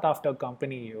most sought after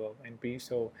company, NP.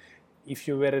 So if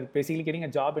you were basically getting a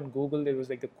job in Google, it was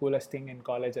like the coolest thing in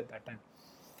college at that time.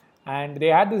 And they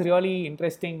had this really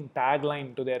interesting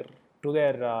tagline to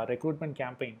their recruitment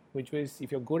campaign, which was,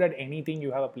 if you're good at anything,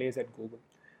 you have a place at Google,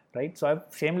 right? So I've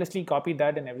shamelessly copied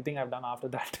that in everything I've done after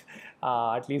that,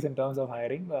 at least in terms of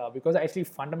hiring, because I actually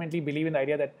fundamentally believe in the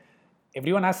idea that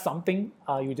everyone has something.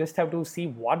 You just have to see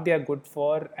what they are good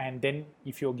for, and then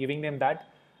if you're giving them that,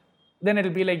 then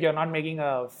it'll be like you're not making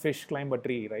a fish climb a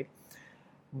tree, right?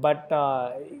 But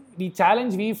the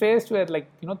challenge we faced were like,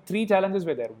 three challenges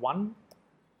were there. One,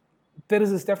 there is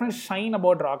this definite shine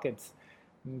about rockets.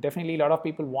 Definitely, a lot of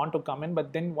people want to come in,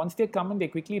 but then once they come in, they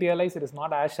quickly realize it is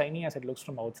not as shiny as it looks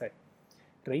from outside.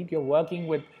 Right? You're working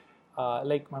with,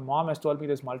 like my mom has told me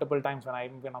this multiple times when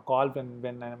I'm gonna call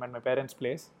when I'm at my parents'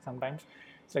 place. Sometimes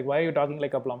it's like, why are you talking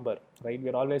like a plumber? Right?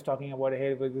 We're always talking about,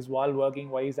 hey, is this wall working?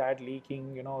 Why is that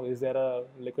leaking? Is there a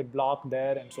liquid block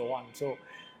there, and so on. So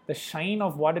the shine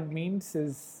of what it means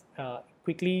is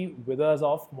quickly withers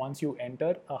off once you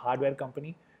enter a hardware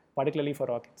company, particularly for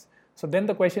rockets. So then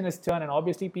the question is turned, and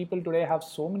obviously people today have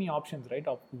so many options, right?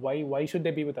 Of why should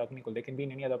they be with Agnikul? They can be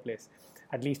in any other place,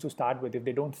 at least to start with, if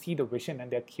they don't see the vision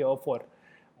and they're here for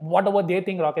whatever they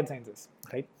think rocket science is,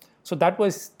 right? So that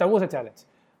was a challenge.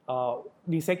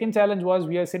 The second challenge was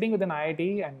we are sitting with an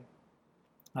IIT, and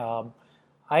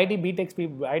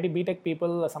IIT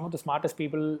people are some of the smartest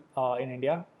people in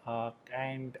India,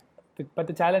 but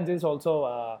the challenge is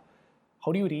also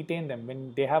how do you retain them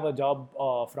when they have a job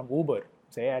from Uber,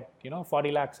 say at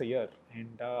 40 lakhs a year,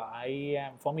 and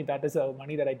for me that is a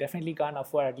money that I definitely can't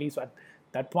afford, at least at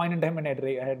that point in time when I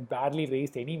had barely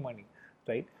raised any money,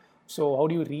 right? So how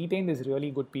do you retain these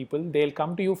really good people? They'll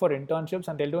come to you for internships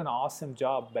and they'll do an awesome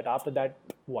job, but after that,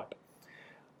 what?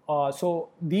 So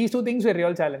these two things were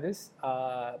real challenges.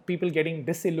 People getting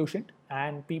disillusioned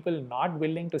and people not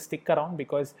willing to stick around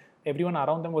because everyone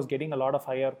around them was getting a lot of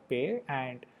higher pay,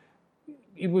 and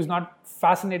it was not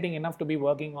fascinating enough to be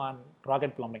working on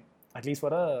rocket plumbing, at least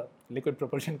for a liquid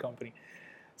propulsion company.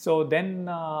 So then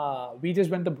we just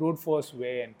went the brute force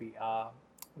way, and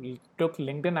we took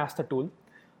LinkedIn as the tool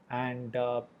and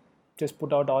just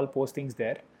put out all postings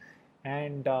there.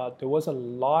 And there was a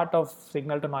lot of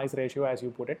signal to noise ratio, as you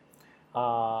put it,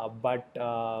 but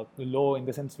low in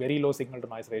the sense, very low signal to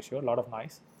noise ratio, a lot of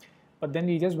noise. But then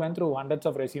we just went through hundreds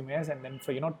of resumes, and then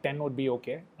for 10 would be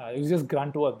okay. It was just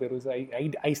grunt work. There was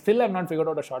I still have not figured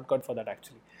out a shortcut for that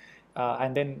actually.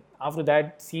 And then after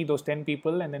that, see those 10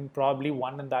 people, and then probably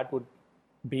one in that would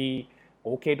be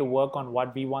okay to work on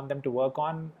what we want them to work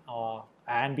on,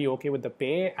 and be okay with the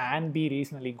pay, and be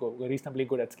reasonably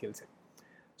good at skill set.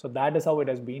 So that is how it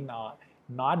has been.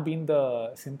 Not been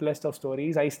the simplest of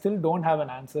stories. I still don't have an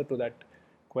answer to that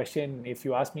question. If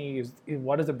you ask me,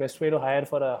 what is the best way to hire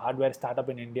for a hardware startup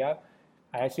in India,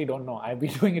 I actually don't know. I've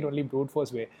been doing it only brute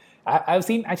force way. I've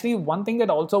seen actually one thing that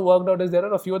also worked out is there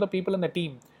are a few other people in the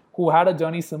team who had a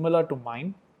journey similar to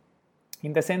mine,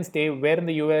 in the sense they were in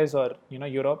the US or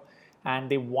Europe,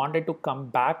 and they wanted to come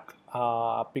back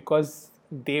because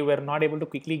they were not able to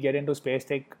quickly get into space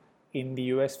tech in the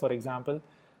US, for example.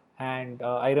 And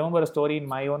I remember a story in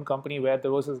my own company where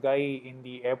there was this guy in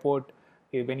the airport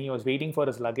when he was waiting for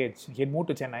his luggage. He had moved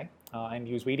to Chennai and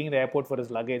he was waiting in the airport for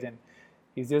his luggage, and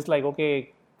he's just like,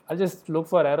 okay, I'll just look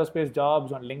for aerospace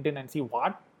jobs on LinkedIn and see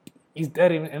what is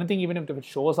there anything, even if it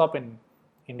shows up in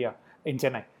India, in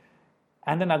Chennai.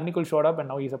 And then Agnikul showed up, and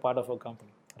now he's a part of a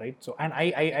company, right? So, and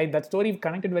I that story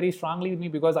connected very strongly with me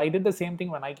because I did the same thing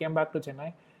when I came back to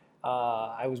Chennai.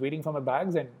 I was waiting for my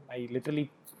bags, and I literally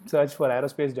searched for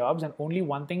aerospace jobs, and only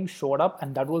one thing showed up,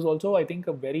 and that was also, I think,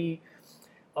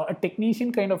 a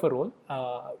technician kind of a role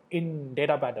in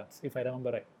data patterns, if I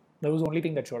remember right. That was the only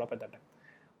thing that showed up at that time.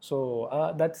 So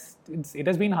it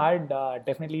has been hard,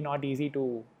 definitely not easy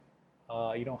to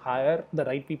hire the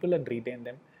right people and retain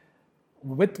them.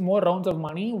 With more rounds of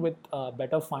money, with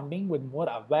better funding, with more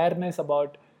awareness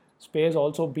about space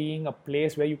also being a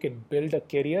place where you can build a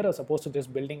career as opposed to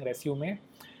just building resume,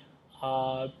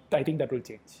 I think that will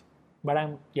change. But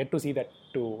I'm yet to see that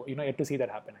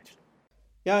happen actually.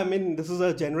 Yeah, I mean, this is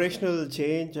a generational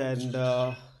change, and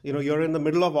you're in the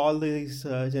middle of all these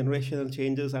generational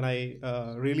changes, and I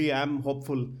really am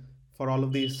hopeful for all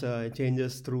of these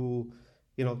changes through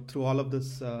all of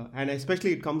this, and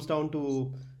especially it comes down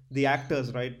to the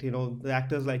actors, right? The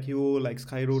actors like you, like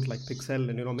Skyroot, like Pixel,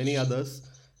 and many others,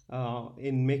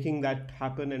 in making that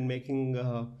happen and making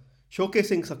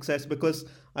showcasing success. Because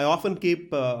I often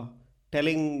keep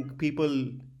telling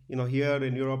people, here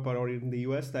in Europe or in the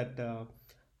US that.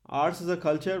 Ours is a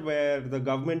culture where the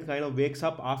government kind of wakes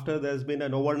up after there's been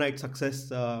an overnight success,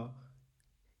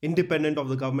 independent of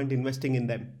the government investing in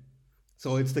them.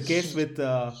 So it's the case with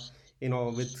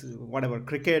with whatever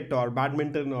cricket or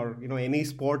badminton or any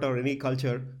sport or any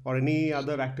culture or any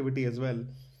other activity as well.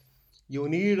 You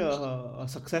need a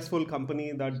successful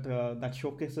company that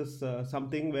showcases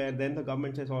something where then the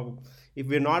government says, "Oh, if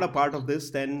we're not a part of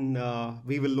this, then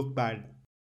we will look bad."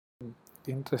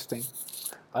 Interesting.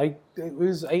 I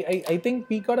think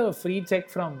we got a free check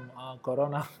from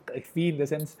Corona. We, in the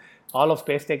sense, all of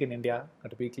space tech in India,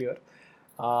 to be clear.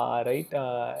 Right?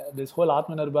 This whole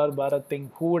Atmanirbhar Bharat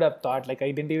thing, who would have thought? Like,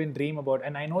 I didn't even dream about.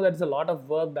 And I know that's a lot of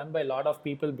work done by a lot of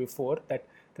people before that.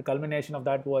 The culmination of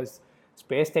that was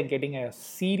space tech getting a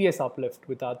serious uplift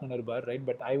with Atmanirbhar, right?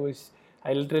 But I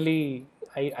literally,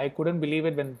 I couldn't believe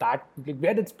it when that, like,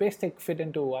 where did space tech fit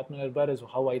into Atmanirbhar is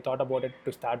how I thought about it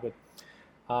to start with.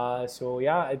 So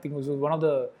yeah, I think this was one of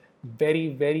the very,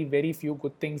 very, very few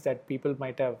good things that people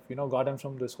might have, gotten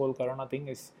from this whole Corona thing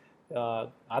is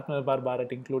Atmanirbhar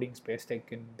Bharat, including space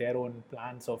tech in their own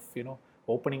plans of,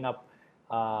 opening up,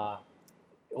 uh,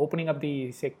 opening up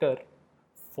the sector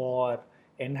for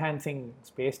enhancing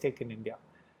space tech in India.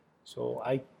 So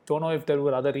I don't know if there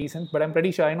were other reasons, but I'm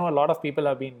pretty sure I know a lot of people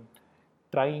have been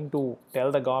trying to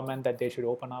tell the government that they should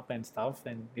open up and stuff,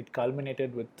 and it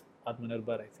culminated with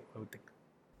Atmanirbhar, I would think.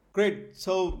 Great.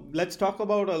 So let's talk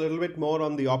about a little bit more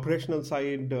on the operational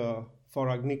side for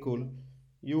Agnikul.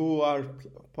 You are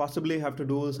possibly have to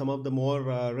do some of the more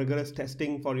rigorous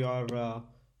testing for your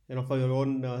for your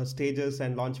own stages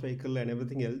and launch vehicle and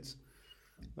everything else.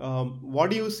 What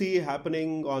do you see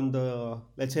happening on the,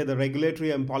 let's say, the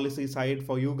regulatory and policy side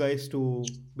for you guys to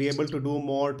be able to do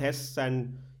more tests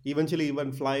and eventually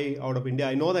even fly out of India?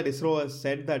 I know that ISRO has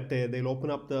said that they'll open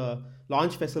up the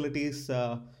launch facilities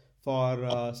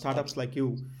for startups like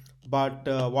you. But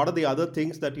what are the other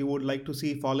things that you would like to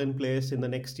see fall in place in the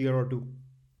next year or two?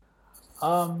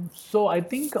 So I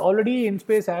think already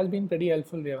InSpace has been pretty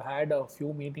helpful. We have had a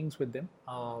few meetings with them,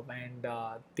 and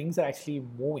things are actually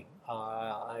moving,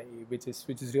 which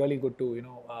is really good to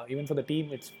even for the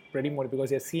team. It's pretty more because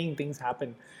they're seeing things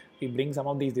happen. We bring some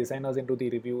of these designers into the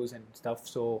reviews and stuff.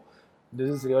 So this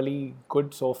is really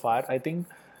good so far. I think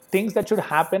things that should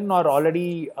happen are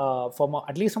already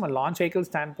at least from a launch vehicle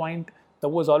standpoint. There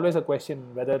was always a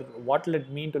question whether what will it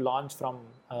mean to launch from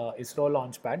ISRO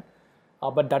Launchpad.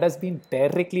 But that has been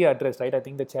directly addressed, right? I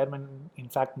think the chairman, in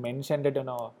fact, mentioned it in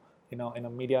a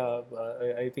media,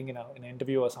 I think in an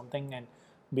interview or something. And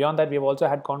beyond that, we've also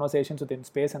had conversations with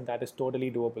InSpace, and that is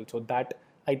totally doable. So that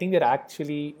I think they're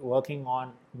actually working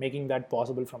on making that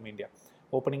possible from India,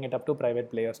 opening it up to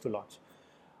private players to launch.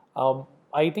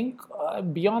 I think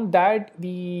beyond that,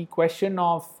 the question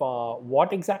of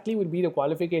what exactly would be the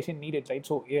qualification needed, right?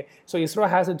 So ISRO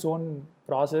has its own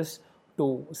process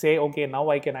to say, okay, now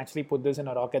I can actually put this in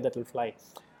a rocket that will fly.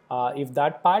 If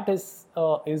that part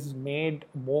is made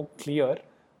more clear,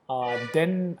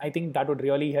 then I think that would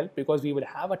really help, because we would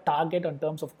have a target in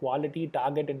terms of quality,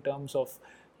 target in terms of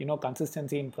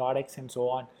consistency in products and so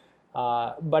on.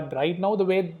 But right now, the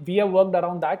way we have worked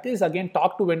around that is, again,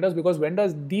 talk to vendors, because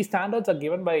vendors, these standards are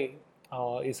given by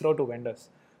ISRO to vendors.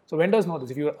 So vendors know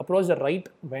this. If you approach the right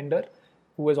vendor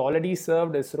who has already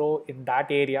served ISRO in that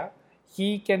area,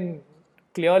 he can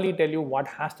clearly tell you what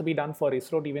has to be done for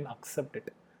ISRO to even accept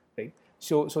it, right?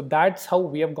 So that's how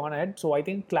we have gone ahead. So I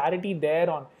think clarity there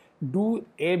on do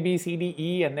A, B, C, D,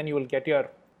 E, and then you will get your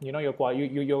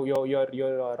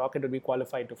your rocket will be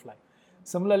qualified to fly.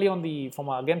 Similarly, on the from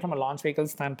a launch vehicle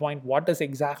standpoint, what is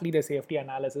exactly the safety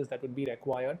analysis that would be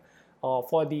required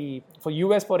for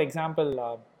US, for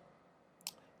example?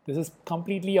 This is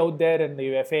completely out there in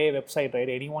the FAA website, right?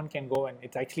 Anyone can go, and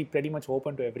it's actually pretty much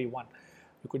open to everyone.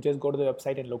 You could just go to the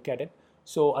website and look at it.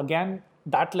 So again,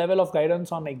 that level of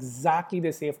guidance on exactly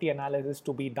the safety analysis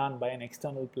to be done by an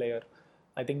external player,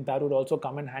 I think that would also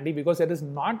come in handy, because it is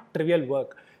not trivial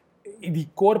work. The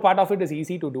core part of it is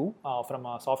easy to do from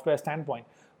a software standpoint,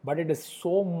 but it is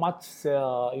so much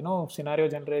scenario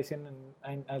generation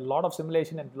and a lot of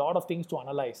simulation and a lot of things to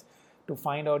analyze, to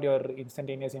find out your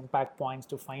instantaneous impact points,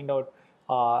 to find out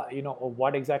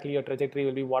what exactly your trajectory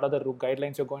will be, what are the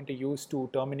guidelines you're going to use to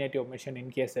terminate your mission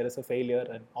in case there is a failure,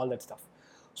 and all that stuff.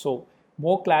 So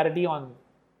more clarity on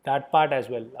that part as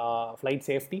well. Flight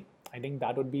safety, I think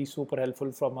that would be super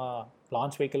helpful from a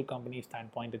launch vehicle company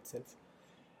standpoint itself.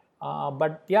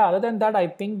 But yeah, other than that, I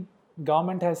think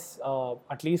government has,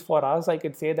 at least for us, I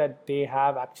could say that they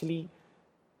have actually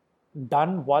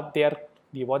done what they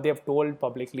have told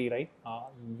publicly, right?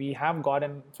 We have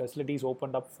gotten facilities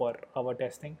opened up for our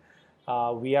testing.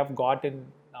 We have gotten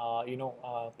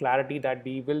clarity that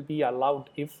we will be allowed,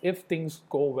 if things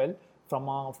go well from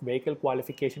a vehicle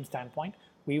qualification standpoint,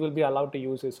 we will be allowed to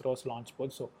use ISRO's launch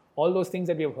pod. So all those things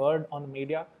that we have heard on the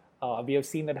media, we have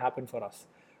seen that happen for us.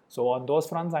 So on those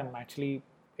fronts, I'm actually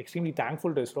extremely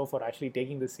thankful to ISRO for actually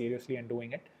taking this seriously and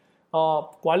doing it.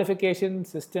 Qualification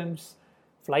systems,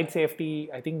 flight safety,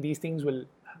 I think these things will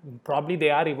probably, they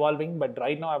are evolving, but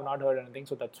right now I've not heard anything.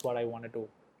 So that's what I wanted to,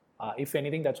 if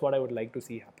anything, that's what I would like to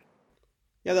see happen.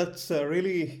 Yeah, that's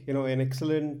really an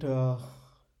excellent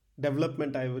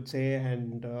development, I would say.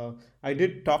 And I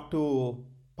did talk to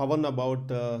Pawan about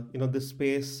the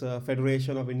Space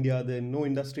Federation of India, the No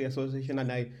Industry Association,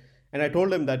 and I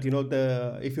told him that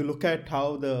if you look at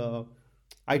how the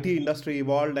IT industry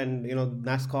evolved, and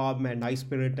NASCOM and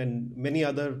iSpirit and many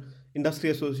other industry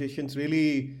associations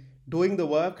really doing the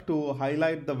work to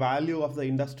highlight the value of the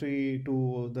industry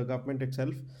to the government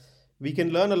itself, we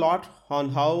can learn a lot on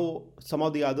how some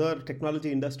of the other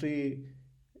technology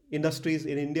industries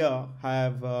in India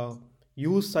have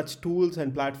used such tools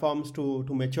and platforms to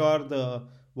mature the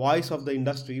voice of the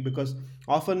industry, because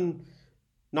often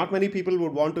not many people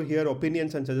would want to hear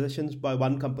opinions and suggestions by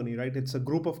one company, right? It's a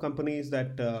group of companies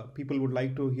that people would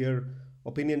like to hear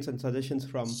opinions and suggestions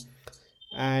from.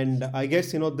 And I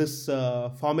guess this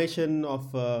formation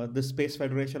of the Space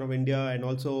Federation of India, and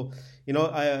also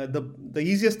the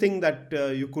easiest thing that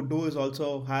you could do is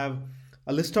also have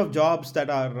a list of jobs that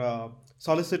are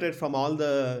solicited from all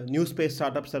the new space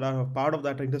startups that are part of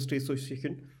that industry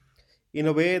association, in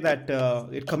a way that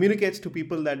it communicates to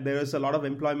people that there is a lot of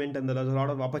employment and there is a lot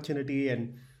of opportunity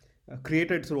and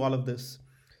created through all of this.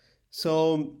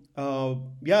 So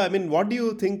yeah, I mean, what do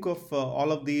you think of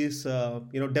all of these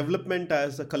development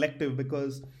as a collective?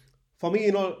 Because for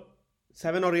me,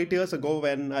 7 or 8 years ago,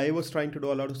 when I was trying to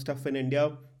do a lot of stuff in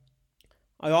India,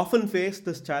 I often faced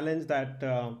this challenge that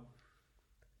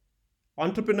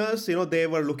entrepreneurs, they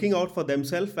were looking out for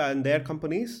themselves and their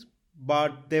companies,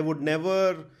 but they would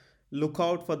never look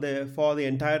out for the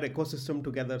entire ecosystem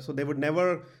together. So they would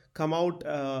never come out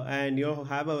and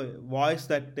have a voice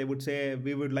that they would say,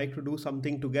 we would like to do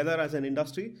something together as an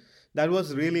industry. That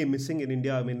was really missing in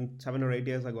India, I mean, 7 or 8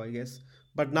 years ago, I guess.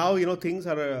 But now things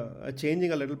are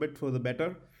changing a little bit for the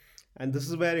better, and this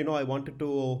is where I wanted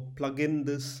to plug in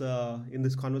this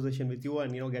conversation with you,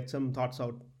 and get some thoughts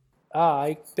out.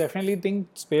 I definitely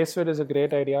think SpaceFit is a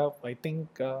great idea. I think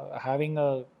having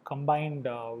a combined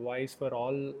voice for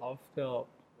all of the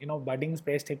budding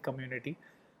space tech community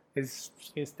is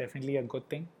definitely a good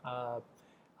thing.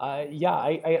 Yeah,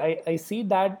 I see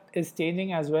that is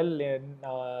changing as well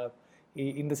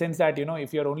in the sense that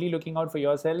if you're only looking out for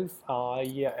yourself,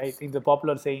 yeah, I think the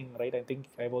popular saying, right? I think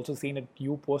I've also seen it.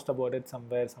 You post about it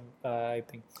somewhere. I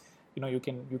think you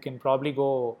can probably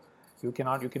go. You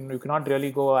cannot really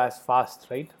go as fast,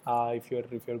 right? If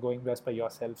you're going just by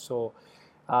yourself. So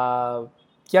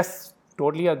yes,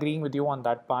 totally agreeing with you on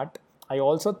that part. I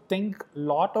also think a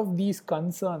lot of these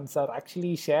concerns are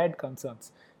actually shared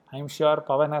concerns. I'm sure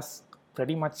Pawan has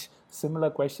pretty much similar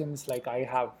questions like I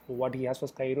have. What he has for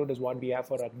Skyroot is what we have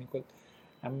for Agnikul.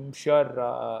 I'm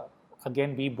sure,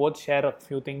 again, we both share a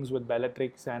few things with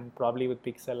Bellatrix and probably with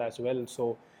Pixel as well.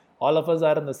 So all of us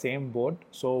are in the same boat.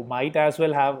 So might as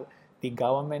well have the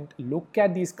government look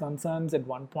at these concerns at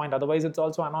one point. Otherwise, it's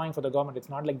also annoying for the government. It's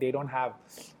not like they don't have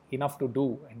enough to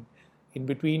do. And in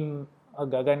between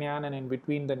Gaganyaan and in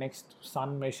between the next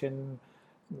Sun mission,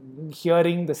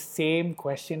 hearing the same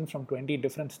question from 20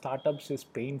 different startups is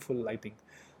painful, I think.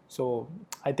 So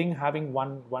I think having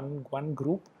one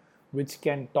group which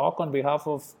can talk on behalf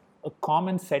of a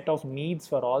common set of needs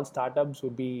for all startups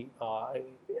would be, I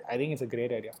think it's a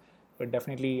great idea. But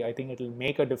definitely, I think it will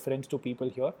make a difference to people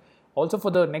here. Also,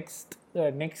 for the next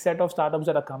set of startups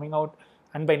that are coming out,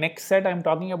 and by next set, I'm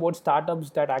talking about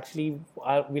startups that actually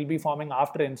will be forming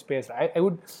after InSpace.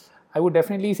 I would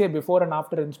definitely say before and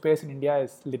after InSpace in India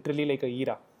is literally like a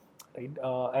era, right?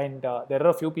 And there are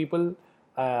a few people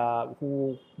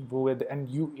who with, and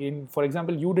you in, for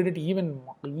example, you did it even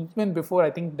before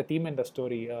I think the Team Ender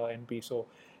story, NP. So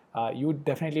you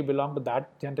definitely belong to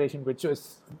that generation, which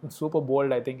was super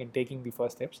bold, I think, in taking the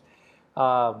first steps.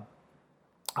 Um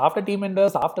After Team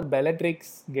Enders, after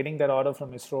Bellatrix getting that order from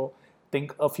ISRO,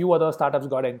 think a few other startups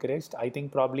got encouraged. I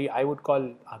think probably I would call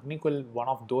Agnikul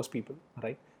one of those people,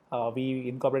 right? We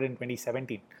incorporated in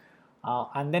 2017.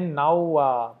 And then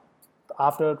now,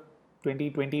 after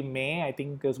 2020 May, I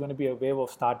think there's going to be a wave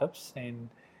of startups, and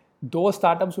those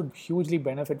startups would hugely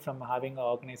benefit from having an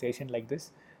organization like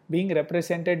this. Being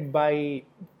represented by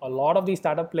a lot of these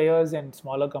startup players and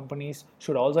smaller companies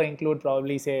should also include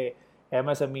probably, say,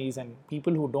 MSMEs and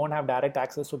people who don't have direct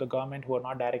access to the government, who are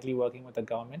not directly working with the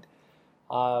government,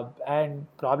 and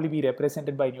probably be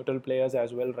represented by neutral players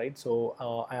as well, right? So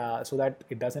that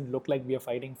it doesn't look like we are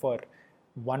fighting for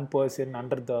one person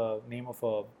under the name of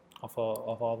a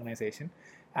organization,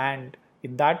 and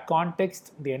in that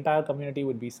context, the entire community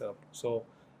would be served. So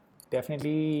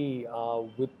definitely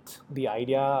with the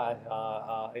idea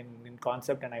in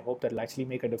concept, and I hope that will actually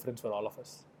make a difference for all of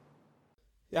us.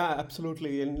 Yeah,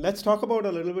 absolutely. And let's talk about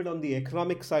a little bit on the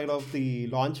economic side of the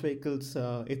launch vehicles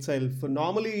itself. So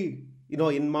normally,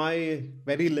 in my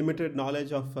very limited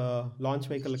knowledge of launch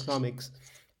vehicle economics,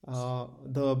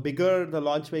 the bigger the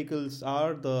launch vehicles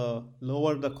are, the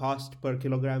lower the cost per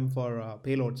kilogram for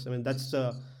payloads. I mean, that's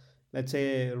let's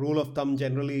say rule of thumb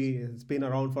generally has been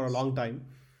around for a long time.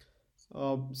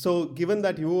 So given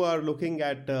that you are looking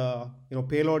at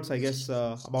payloads, I guess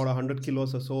about 100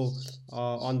 kilos or so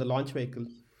on the launch vehicle,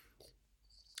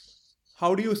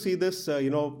 how do you see this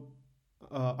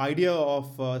idea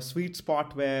of sweet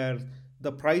spot where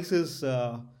the price is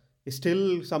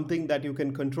still something that you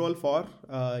can control for,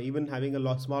 even having a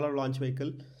lot smaller launch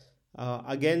vehicle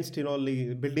against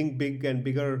building big and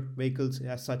bigger vehicles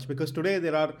as such? Because today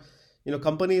there are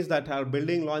companies that are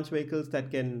building launch vehicles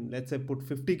that can, let's say, put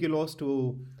 50 kilos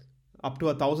to up to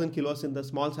 1,000 kilos in the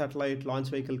small satellite launch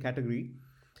vehicle category.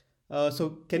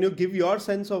 So can you give your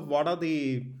sense of what are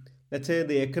the, let's say,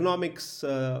 the economics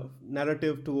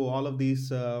narrative to all of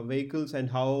these vehicles, and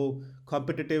how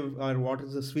competitive or what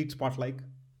is the sweet spot like?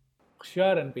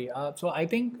 Sure, NP. So I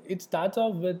think it starts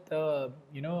off with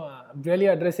really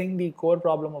addressing the core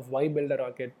problem of why build a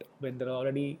rocket when there are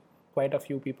already quite a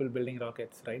few people building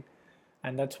rockets, right?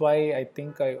 And that's why I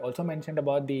think I also mentioned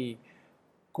about the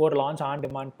core launch on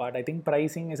demand part. I think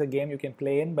pricing is a game you can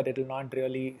play in, but it will not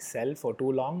really sell for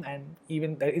too long, and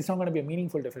even it's not going to be a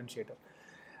meaningful differentiator.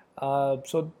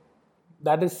 So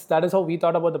that is how we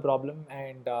thought about the problem,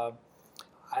 and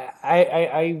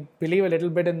I believe a little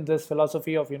bit in this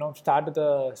philosophy of start with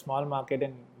a small market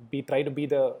and try to be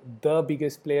the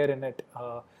biggest player in it,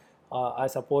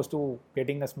 as opposed to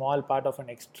getting a small part of an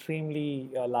extremely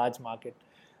large market.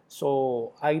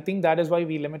 So I think that is why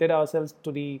we limited ourselves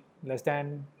to the less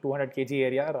than 200 kg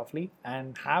area roughly,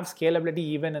 and have scalability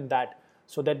even in that,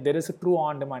 so that there is a true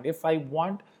on demand. If I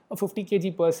want a 50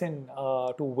 kg person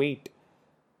to wait,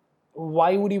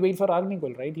 why would you wait for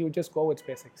Agnikul, right? You would just go with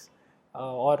SpaceX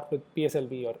or with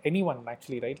PSLV or anyone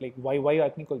actually, right? Like why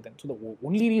Agnikul then? So the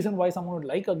only reason why someone would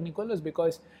like Agnikul is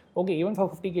because, okay, even for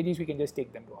 50 kgs we can just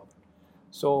take them to orbit.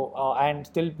 So and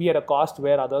still be at a cost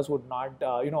where others would not,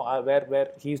 where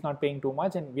he's not paying too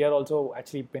much, and we are also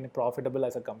actually been profitable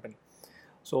as a company.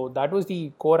 So that was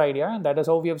the core idea, and that is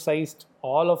how we have sized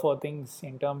all of our things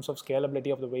in terms of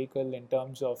scalability of the vehicle, in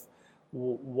terms of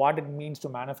what it means to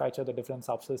manufacture the different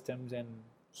subsystems and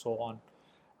so on.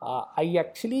 I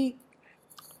actually,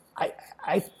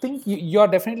 I think you're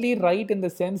definitely right in the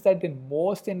sense that in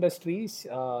most industries,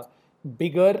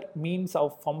 bigger means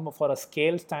for a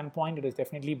scale standpoint, it is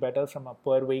definitely better from a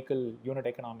per vehicle unit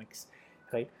economics,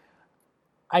 right?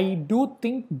 I do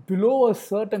think below a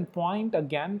certain point,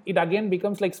 again, it again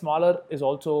becomes like smaller is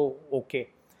also okay.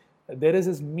 There is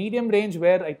this medium range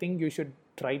where I think you should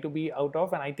try to be out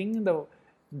of, and I think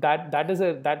that is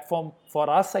a that for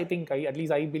us, I think at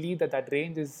least I believe that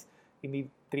range is in the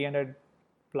 300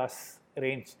 plus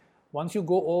range. Once you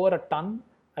go over a ton,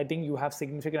 I think you have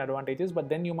significant advantages, but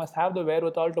then you must have the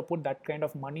wherewithal to put that kind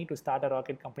of money to start a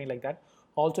rocket company like that.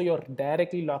 Also, you're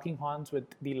directly locking horns with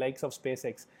the likes of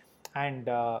SpaceX, and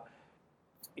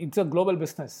it's a global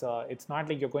business. It's not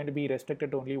like you're going to be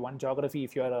restricted to only one geography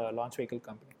if you're a launch vehicle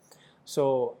company.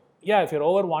 So yeah, if you're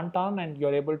over 1 ton and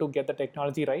you're able to get the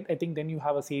technology right, I think then you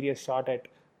have a serious shot at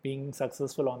being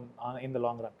successful on in the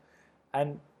long run.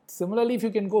 And similarly, if you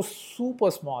can go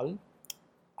super small,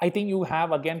 I think you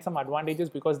have again some advantages,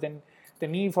 because then the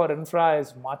need for infra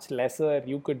is much lesser.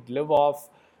 You could live off,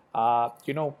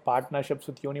 partnerships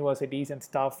with universities and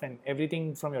stuff, and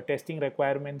everything from your testing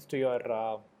requirements to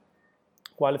your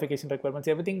qualification requirements.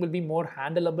 Everything will be more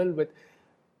handleable with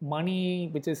money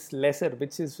which is lesser,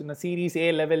 which is in a Series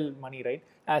A level money, right?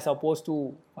 As opposed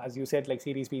to, as you said, like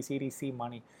Series B, Series C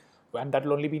money, and that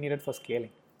will only be needed for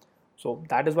scaling. So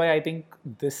that is why I think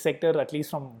this sector, at least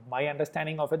from my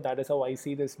understanding of it, that is how I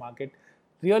see this market.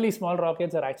 Really small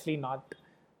rockets are actually not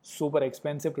super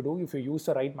expensive to do if you use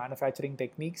the right manufacturing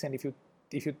techniques, and if you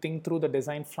think through the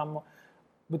design from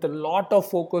with a lot of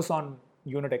focus on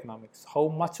unit economics. How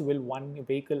much will one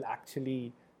vehicle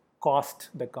actually cost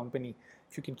the company?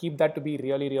 If you can keep that to be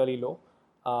really, really low,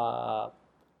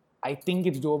 I think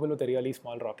it's doable with a really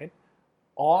small rocket,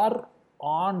 or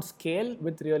on scale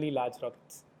with really large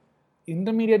rockets.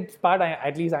 Intermediate part,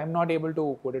 at least I'm not able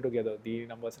to put it together, the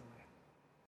numbers in my head.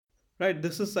 Right.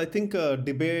 This is, I think, a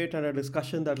debate and a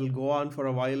discussion that will go on for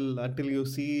a while until you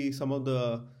see some of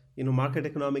the, market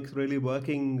economics really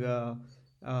working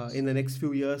in the next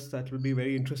few years. That will be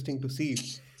very interesting to see.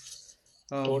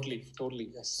 Totally.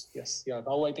 Yes. Yeah.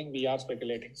 Now I think we are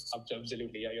speculating.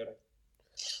 Absolutely. Yeah, you're right.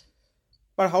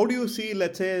 But how do you see,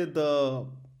 let's say, the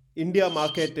India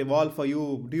market evolve for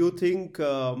you? Do you think,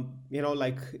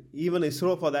 like even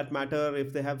ISRO for that matter,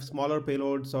 if they have smaller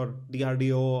payloads, or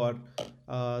DRDO, or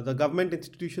the government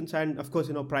institutions, and of course,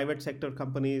 private sector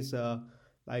companies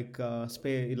like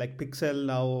Pixel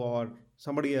now, or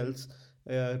somebody else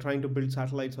trying to build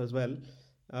satellites as well.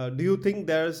 Do you think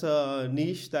there's a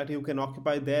niche that you can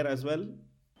occupy there as well?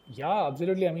 Yeah,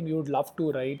 absolutely. I mean, we would love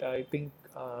to, right? I think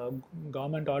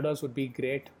government orders would be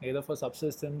great, either for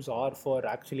subsystems or for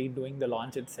actually doing the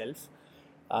launch itself.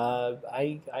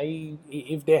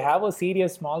 If they have a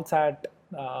serious small sat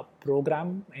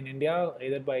program in India,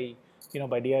 either by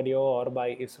DRDO or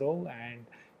by ISRO, and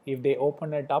if they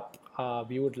open it up,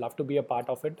 we would love to be a part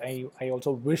of it. I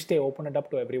also wish they open it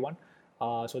up to everyone,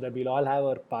 so that we'll all have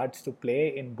our parts to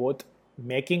play in both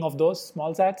making of those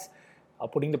small sats,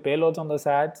 putting the payloads on the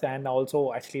sats, and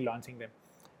also actually launching them.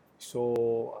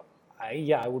 So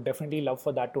I would definitely love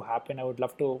for that to happen. I would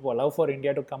love to allow for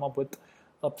India to come up with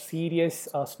a serious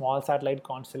small satellite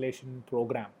constellation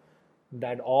program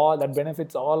that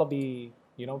benefits all of the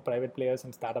private players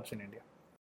and startups in India.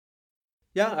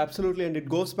 Yeah, absolutely. And it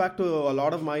goes back to a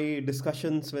lot of my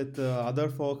discussions with other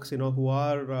folks, who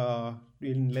are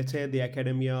in, let's say, the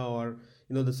academia, or,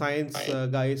 the science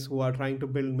guys who are trying to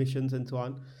build missions and so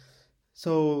on.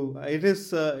 So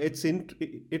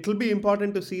it will be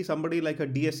important to see somebody like a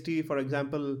DST, for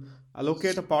example,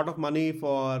 allocate a pot of money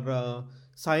for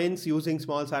science using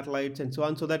small satellites and so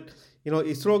on, so that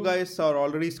ISRO guys are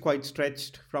already quite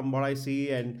stretched from what I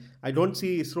see, and I don't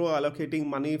see ISRO allocating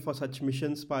money for such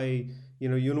missions by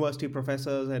university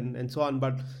professors and so on.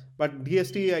 But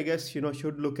DST, I guess,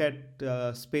 should look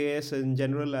at space in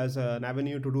general as an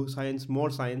avenue to do science, more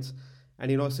science. And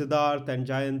Siddharth and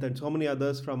Jayant and so many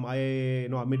others from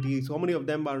IIA, Amity, so many of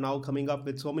them are now coming up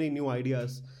with so many new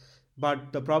ideas.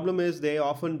 But the problem is they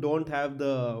often don't have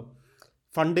the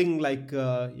funding like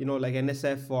like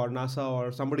NSF or NASA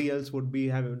or somebody else would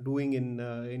be doing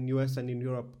in US and in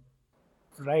Europe.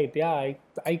 Right. Yeah.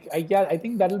 I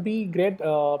think that'll be great.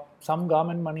 Some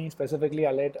government money specifically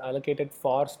allocated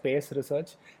for space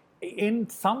research. In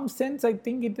some sense, I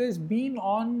think it has been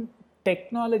on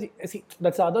technology. See,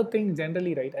 that's the other thing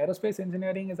generally, right? Aerospace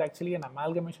engineering is actually an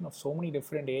amalgamation of so many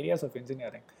different areas of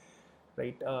engineering,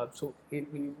 right?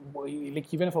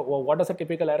 Like even if what does a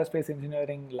typical aerospace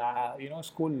engineering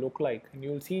school look like? And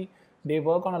you'll see they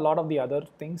work on a lot of the other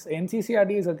things.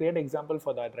 NCCRD is a great example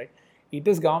for that, right? It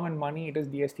is government money, it is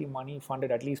DST money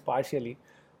funded at least partially,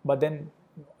 but then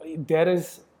there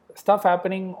is stuff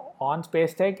happening on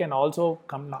space tech, and also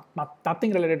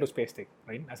nothing related to space tech,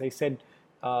 right? As I said,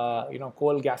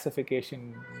 coal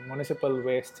gasification, municipal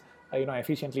waste,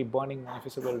 efficiently burning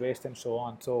municipal waste and so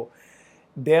on. So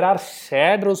there are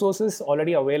shared resources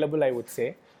already available, I would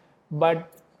say,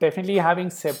 but definitely having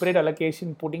separate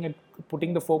allocation,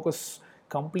 putting the focus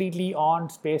completely on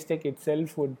space tech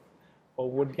itself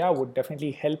would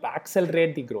definitely help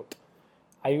accelerate the growth.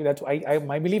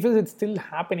 My belief is it's still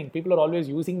happening. People are always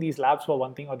using these labs for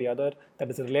one thing or the other that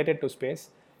is related to space.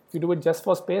 If you do it just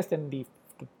for space, then the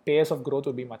pace of growth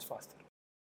will be much faster.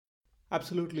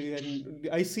 Absolutely, and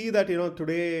I see that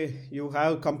today you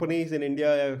have companies in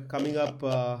India coming up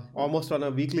almost on a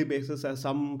weekly basis as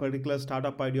some particular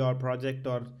startup idea or project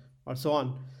or so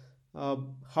on. Uh,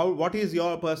 how what is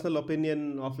your personal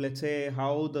opinion of, let's say,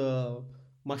 how the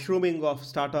mushrooming of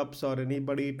startups or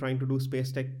anybody trying to do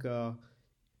space tech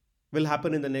will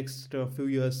happen in the next few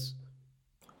years?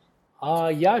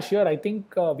 Yeah, sure. I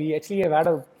think we actually have had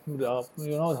a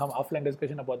some offline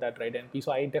discussion about that, right? And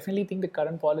so I definitely think the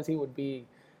current policy would be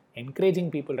encouraging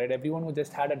people, right? Everyone who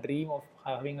just had a dream of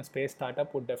having a space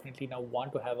startup would definitely now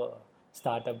want to have a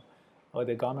startup, or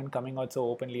the government coming out so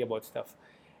openly about stuff.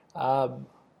 Um,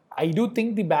 I do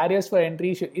think the barriers for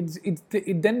entry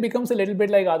it then becomes a little bit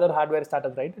like other hardware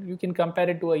startups, right? You can compare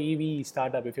it to a EV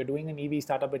startup. If you're doing an EV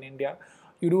startup in India,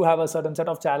 you do have a certain set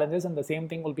of challenges, and the same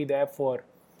thing will be there for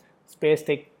space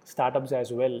tech startups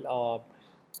as well,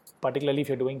 particularly if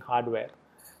you're doing hardware.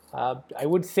 I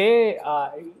would say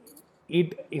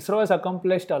ISRO has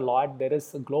accomplished a lot. There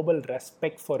is a global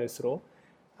respect for ISRO,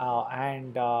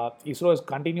 and ISRO is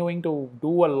continuing to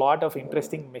do a lot of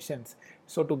interesting missions.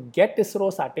 So to get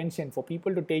ISRO's attention, for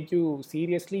people to take you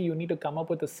seriously, you need to come up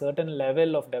with a certain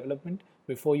level of development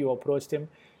before you approach them.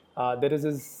 There is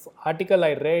this article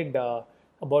I read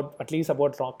about, at least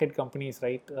about rocket companies,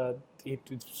 right?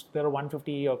 There are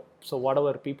 150 or so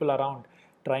whatever people around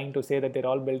trying to say that they're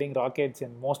all building rockets,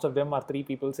 and most of them are three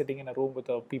people sitting in a room with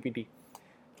a PPT,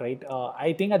 right?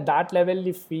 I think at that level,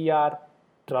 if we are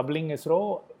troubling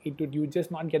ISRO, you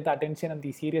just not get the attention, and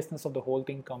the seriousness of the whole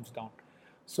thing comes down.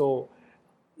 So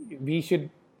we should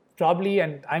probably,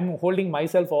 and I'm holding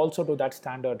myself also to that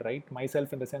standard, right?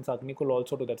 Myself in the sense Agnikul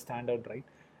also to that standard, right?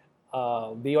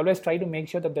 We always try to make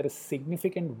sure that there is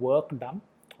significant work done,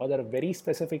 or there are very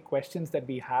specific questions that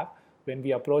we have when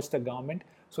we approach the government,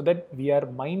 so that we are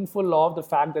mindful of the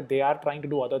fact that they are trying to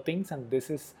do other things, and this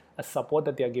is a support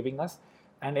that they are giving us.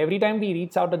 And every time we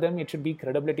reach out to them, it should be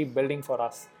credibility building for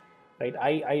us, right?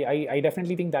 I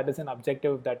definitely think that is an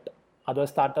objective that other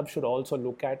startups should also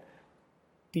look at.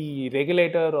 The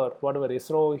regulator or whatever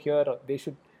ISRO here, they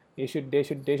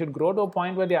should grow to a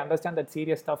point where they understand that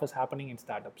serious stuff is happening in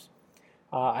startups.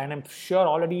 And I'm sure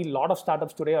already a lot of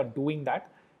startups today are doing that.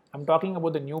 I'm talking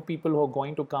about the new people who are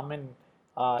going to come in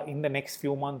the next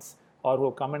few months, or who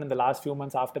have come in the last few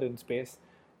months after in space.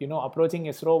 Approaching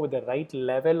ISRO with the right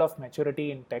level of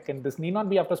maturity in tech, and this need not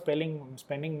be after spending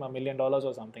 $1 million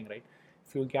or something, right?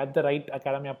 If you get the right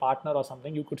academia partner or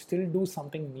something, you could still do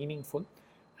something meaningful.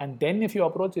 And then if you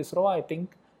approach ISRO, I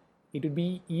think it would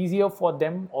be easier for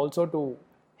them also to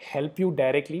help you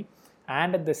directly.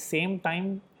 And at the same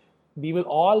time, we will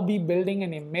all be building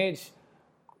an image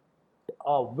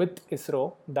with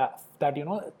ISRO that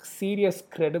serious,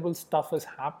 credible stuff is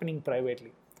happening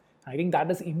privately. I think that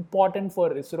is important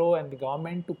for ISRO and the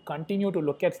government to continue to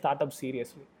look at startups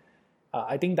seriously.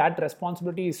 I think that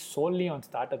responsibility is solely on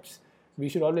startups. We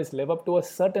should always live up to a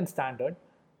certain standard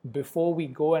before we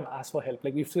go and ask for help.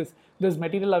 Like, if there's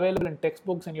material available in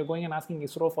textbooks and you're going and asking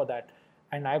ISRO for that,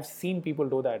 and I've seen people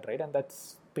do that, right? And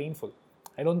that's painful.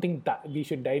 I don't think that we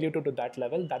should dilute it to that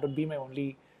level. That would be my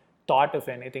only thought, if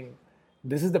anything.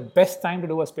 This is the best time to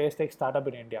do a space tech startup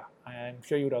in India. I'm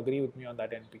sure you'd agree with me on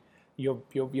that, NP.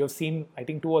 You've seen, I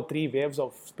think, 2 or 3 waves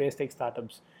of space tech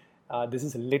startups. This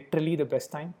is literally the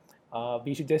best time.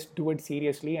 We should just do it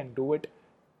seriously and do it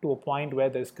to a point where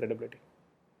there's credibility.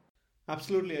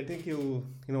 Absolutely, I think you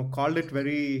called it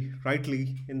very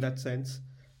rightly in that sense,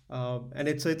 and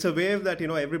it's a wave that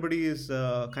everybody is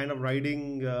kind of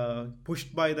riding,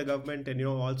 pushed by the government, and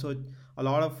also a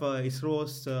lot of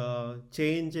ISRO's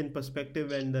change in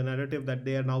perspective and the narrative that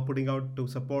they are now putting out to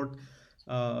support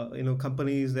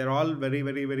companies. They're all very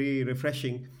very very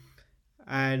refreshing,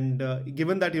 and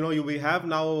given that we have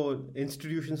now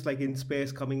institutions like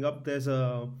InSpace coming up, there's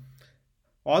a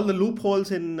all the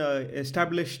loopholes in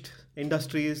established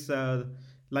industries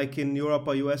like in Europe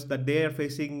or US that they are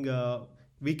facing,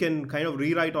 we can kind of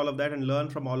rewrite all of that and learn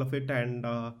from all of it, and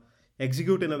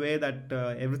execute in a way that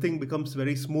everything becomes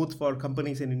very smooth for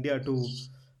companies in India to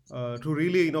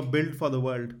really build for the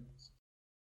world.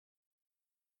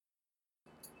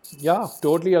 Yeah,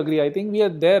 totally agree. I think we are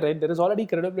there, right? There is already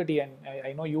credibility, and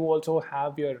I know you also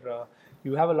have your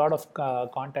you have a lot of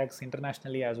contacts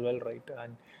internationally as well, right?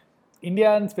 And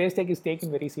India and space tech is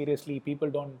taken very seriously. People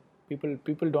don't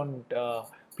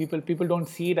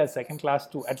see it as second class.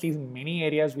 To at least in many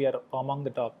areas, we are among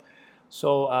the top.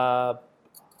 So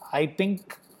I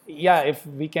think, yeah, if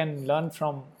we can learn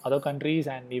from other countries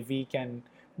and if we can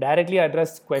directly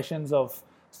address questions of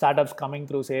startups coming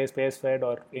through, say, SpaceFed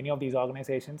or any of these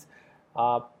organizations,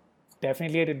 uh,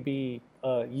 definitely it would be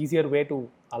an easier way to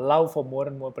allow for more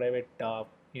and more private,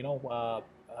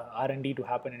 R&D to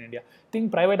happen in India. I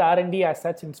think private R&D as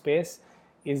such in space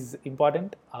is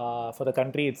important for the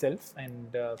country itself,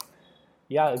 and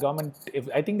yeah, government.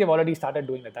 I think they've already started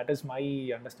doing that. That is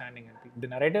my understanding. The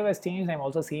narrative has changed. I'm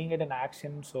also seeing it in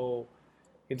action. So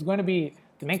it's going to be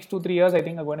the next 2 3 years. I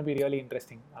think are going to be really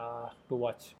interesting to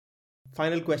watch.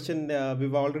 Final question.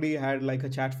 We've already had like a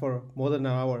chat for more than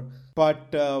an hour,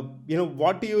 but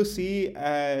what do you see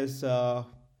as,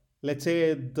 let's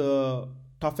say, the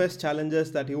toughest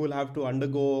challenges that you will have to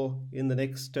undergo in the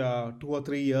next 2 or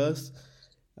 3 years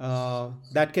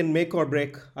that can make or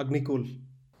break Agnikul?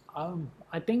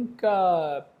 I think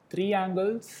three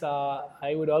angles.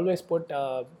 I would always put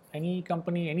any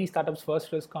company, any startup's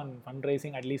first risk on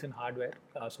fundraising, at least in hardware.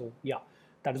 So yeah,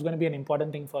 that is going to be an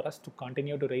important thing for us to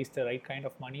continue to raise the right kind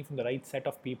of money from the right set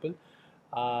of people.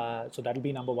 So that will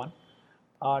be number one.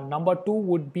 Number two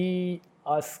would be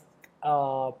us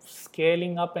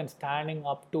scaling up and standing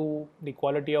up to the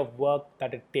quality of work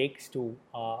that it takes to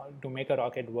make a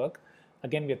rocket work.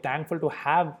 Again, we're thankful to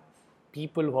have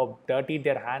people who have dirtied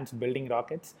their hands building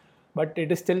rockets, but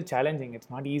it is still challenging. It's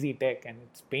not easy tech and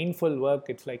it's painful work.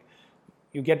 It's like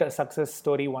you get a success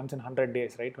story once in 100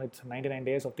 days, right? It's 99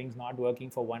 days of things not working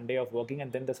for one day of working, and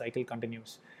then the cycle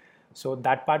continues. So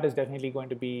that part is definitely going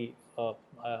to be a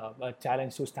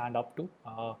challenge to stand up to.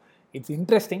 It's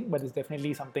interesting, but it's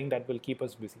definitely something that will keep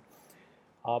us busy.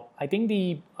 I think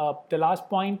the last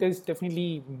point is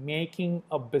definitely making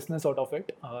a business out of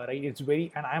it. Right? It's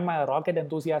very, and I'm a rocket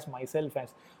enthusiast myself.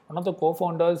 As one of the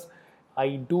co-founders,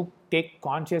 I do take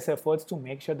conscious efforts to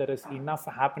make sure there is enough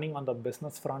happening on the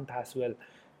business front as well.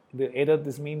 Either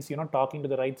this means talking to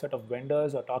the right set of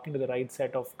vendors or talking to the right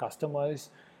set of customers.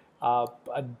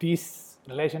 These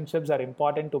relationships are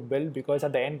important to build because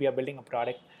at the end we are building a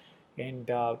product, and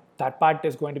that part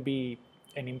is going to be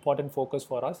an important focus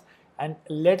for us. And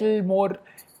little what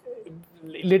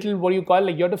do you call,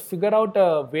 like, you have to figure out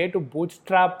a way to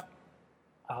bootstrap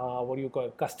what do you call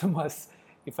customers,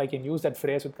 if I can use that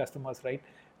phrase with customers, right?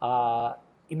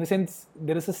 In the sense,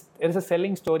 there is a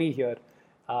selling story here.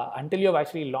 Until you have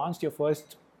actually launched your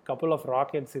first couple of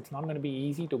rockets, it's not going to be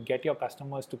easy to get your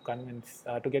customers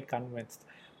to get convinced,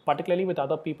 particularly with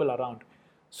other people around.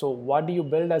 So what do you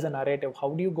build as a narrative? How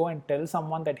do you go and tell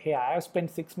someone that, hey, I have spent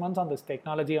 6 months on this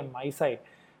technology on my side,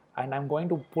 and I'm going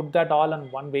to put that all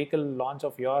on one vehicle launch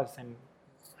of yours, and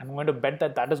I'm going to bet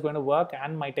that that is going to work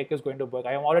and my tech is going to work.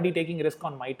 I am already taking risk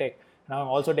on my tech. Now I'm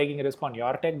also taking a risk on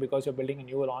your tech because you're building a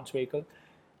new launch vehicle.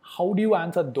 How do you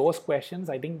answer those questions?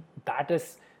 I think that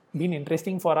has been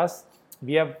interesting for us.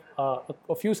 We have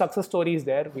a few success stories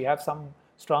there. We have some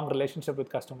strong relationship with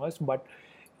customers, but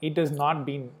it has not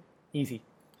been easy.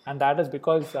 And that is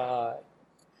because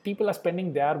people are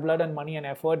spending their blood and money and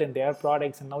effort in their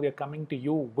products, and now they're coming to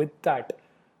you with that,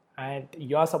 and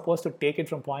you're supposed to take it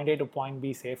from point A to point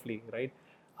B safely, right?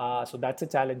 So that's a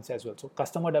challenge as well. So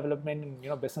customer development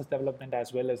and business development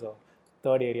as well as a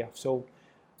third area. So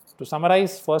to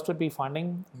summarize, first would be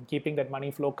funding and keeping that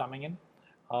money flow coming in.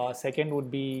 Second would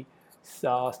be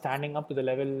standing up to the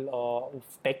level of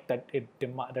tech that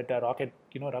that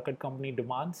a rocket company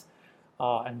demands.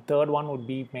 And third one would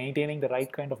be maintaining the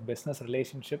right kind of business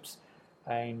relationships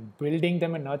and building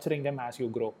them and nurturing them as you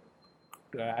grow,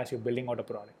 as you're building out a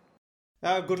product.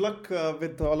 Good luck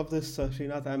with all of this,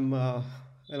 Srinath.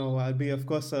 I'll be, of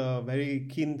course, a very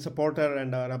keen supporter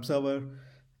and an observer,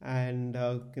 and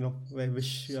I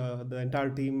wish the entire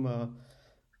team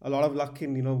a lot of luck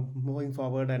in moving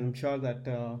forward. And I'm sure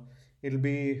that it'll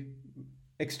be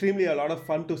extremely a lot of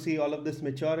fun to see all of this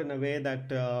mature in a way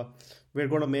that we're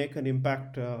going to make an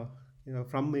impact,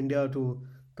 from India to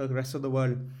the rest of the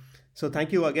world. So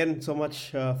thank you again so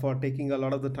much for taking a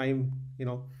lot of the time,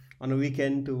 on a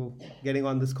weekend to getting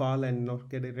on this call and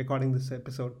recording this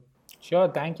episode. Sure,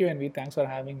 thank you, Envy. Thanks for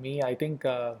having me. I think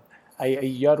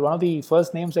you're one of the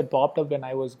first names that popped up when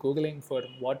I was Googling for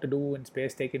what to do in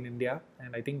space tech in India,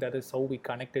 and I think that is how we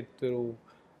connected through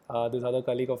this other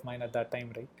colleague of mine at that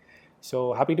time, right?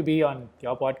 So happy to be on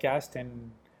your podcast,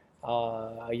 and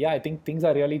yeah, I think things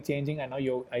are really changing. I know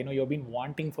you've been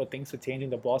wanting for things to change in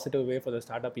the positive way for the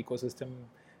startup ecosystem,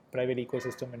 private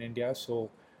ecosystem in India. So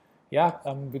Yeah,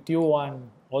 I'm with you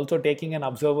on also taking an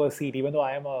observer seat, even though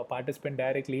I am a participant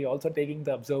directly, also taking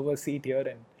the observer seat here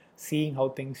and seeing how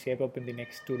things shape up in the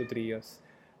next 2 to 3 years.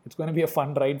 It's going to be a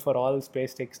fun ride for all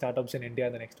space tech startups in India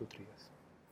in the next 2 3 years.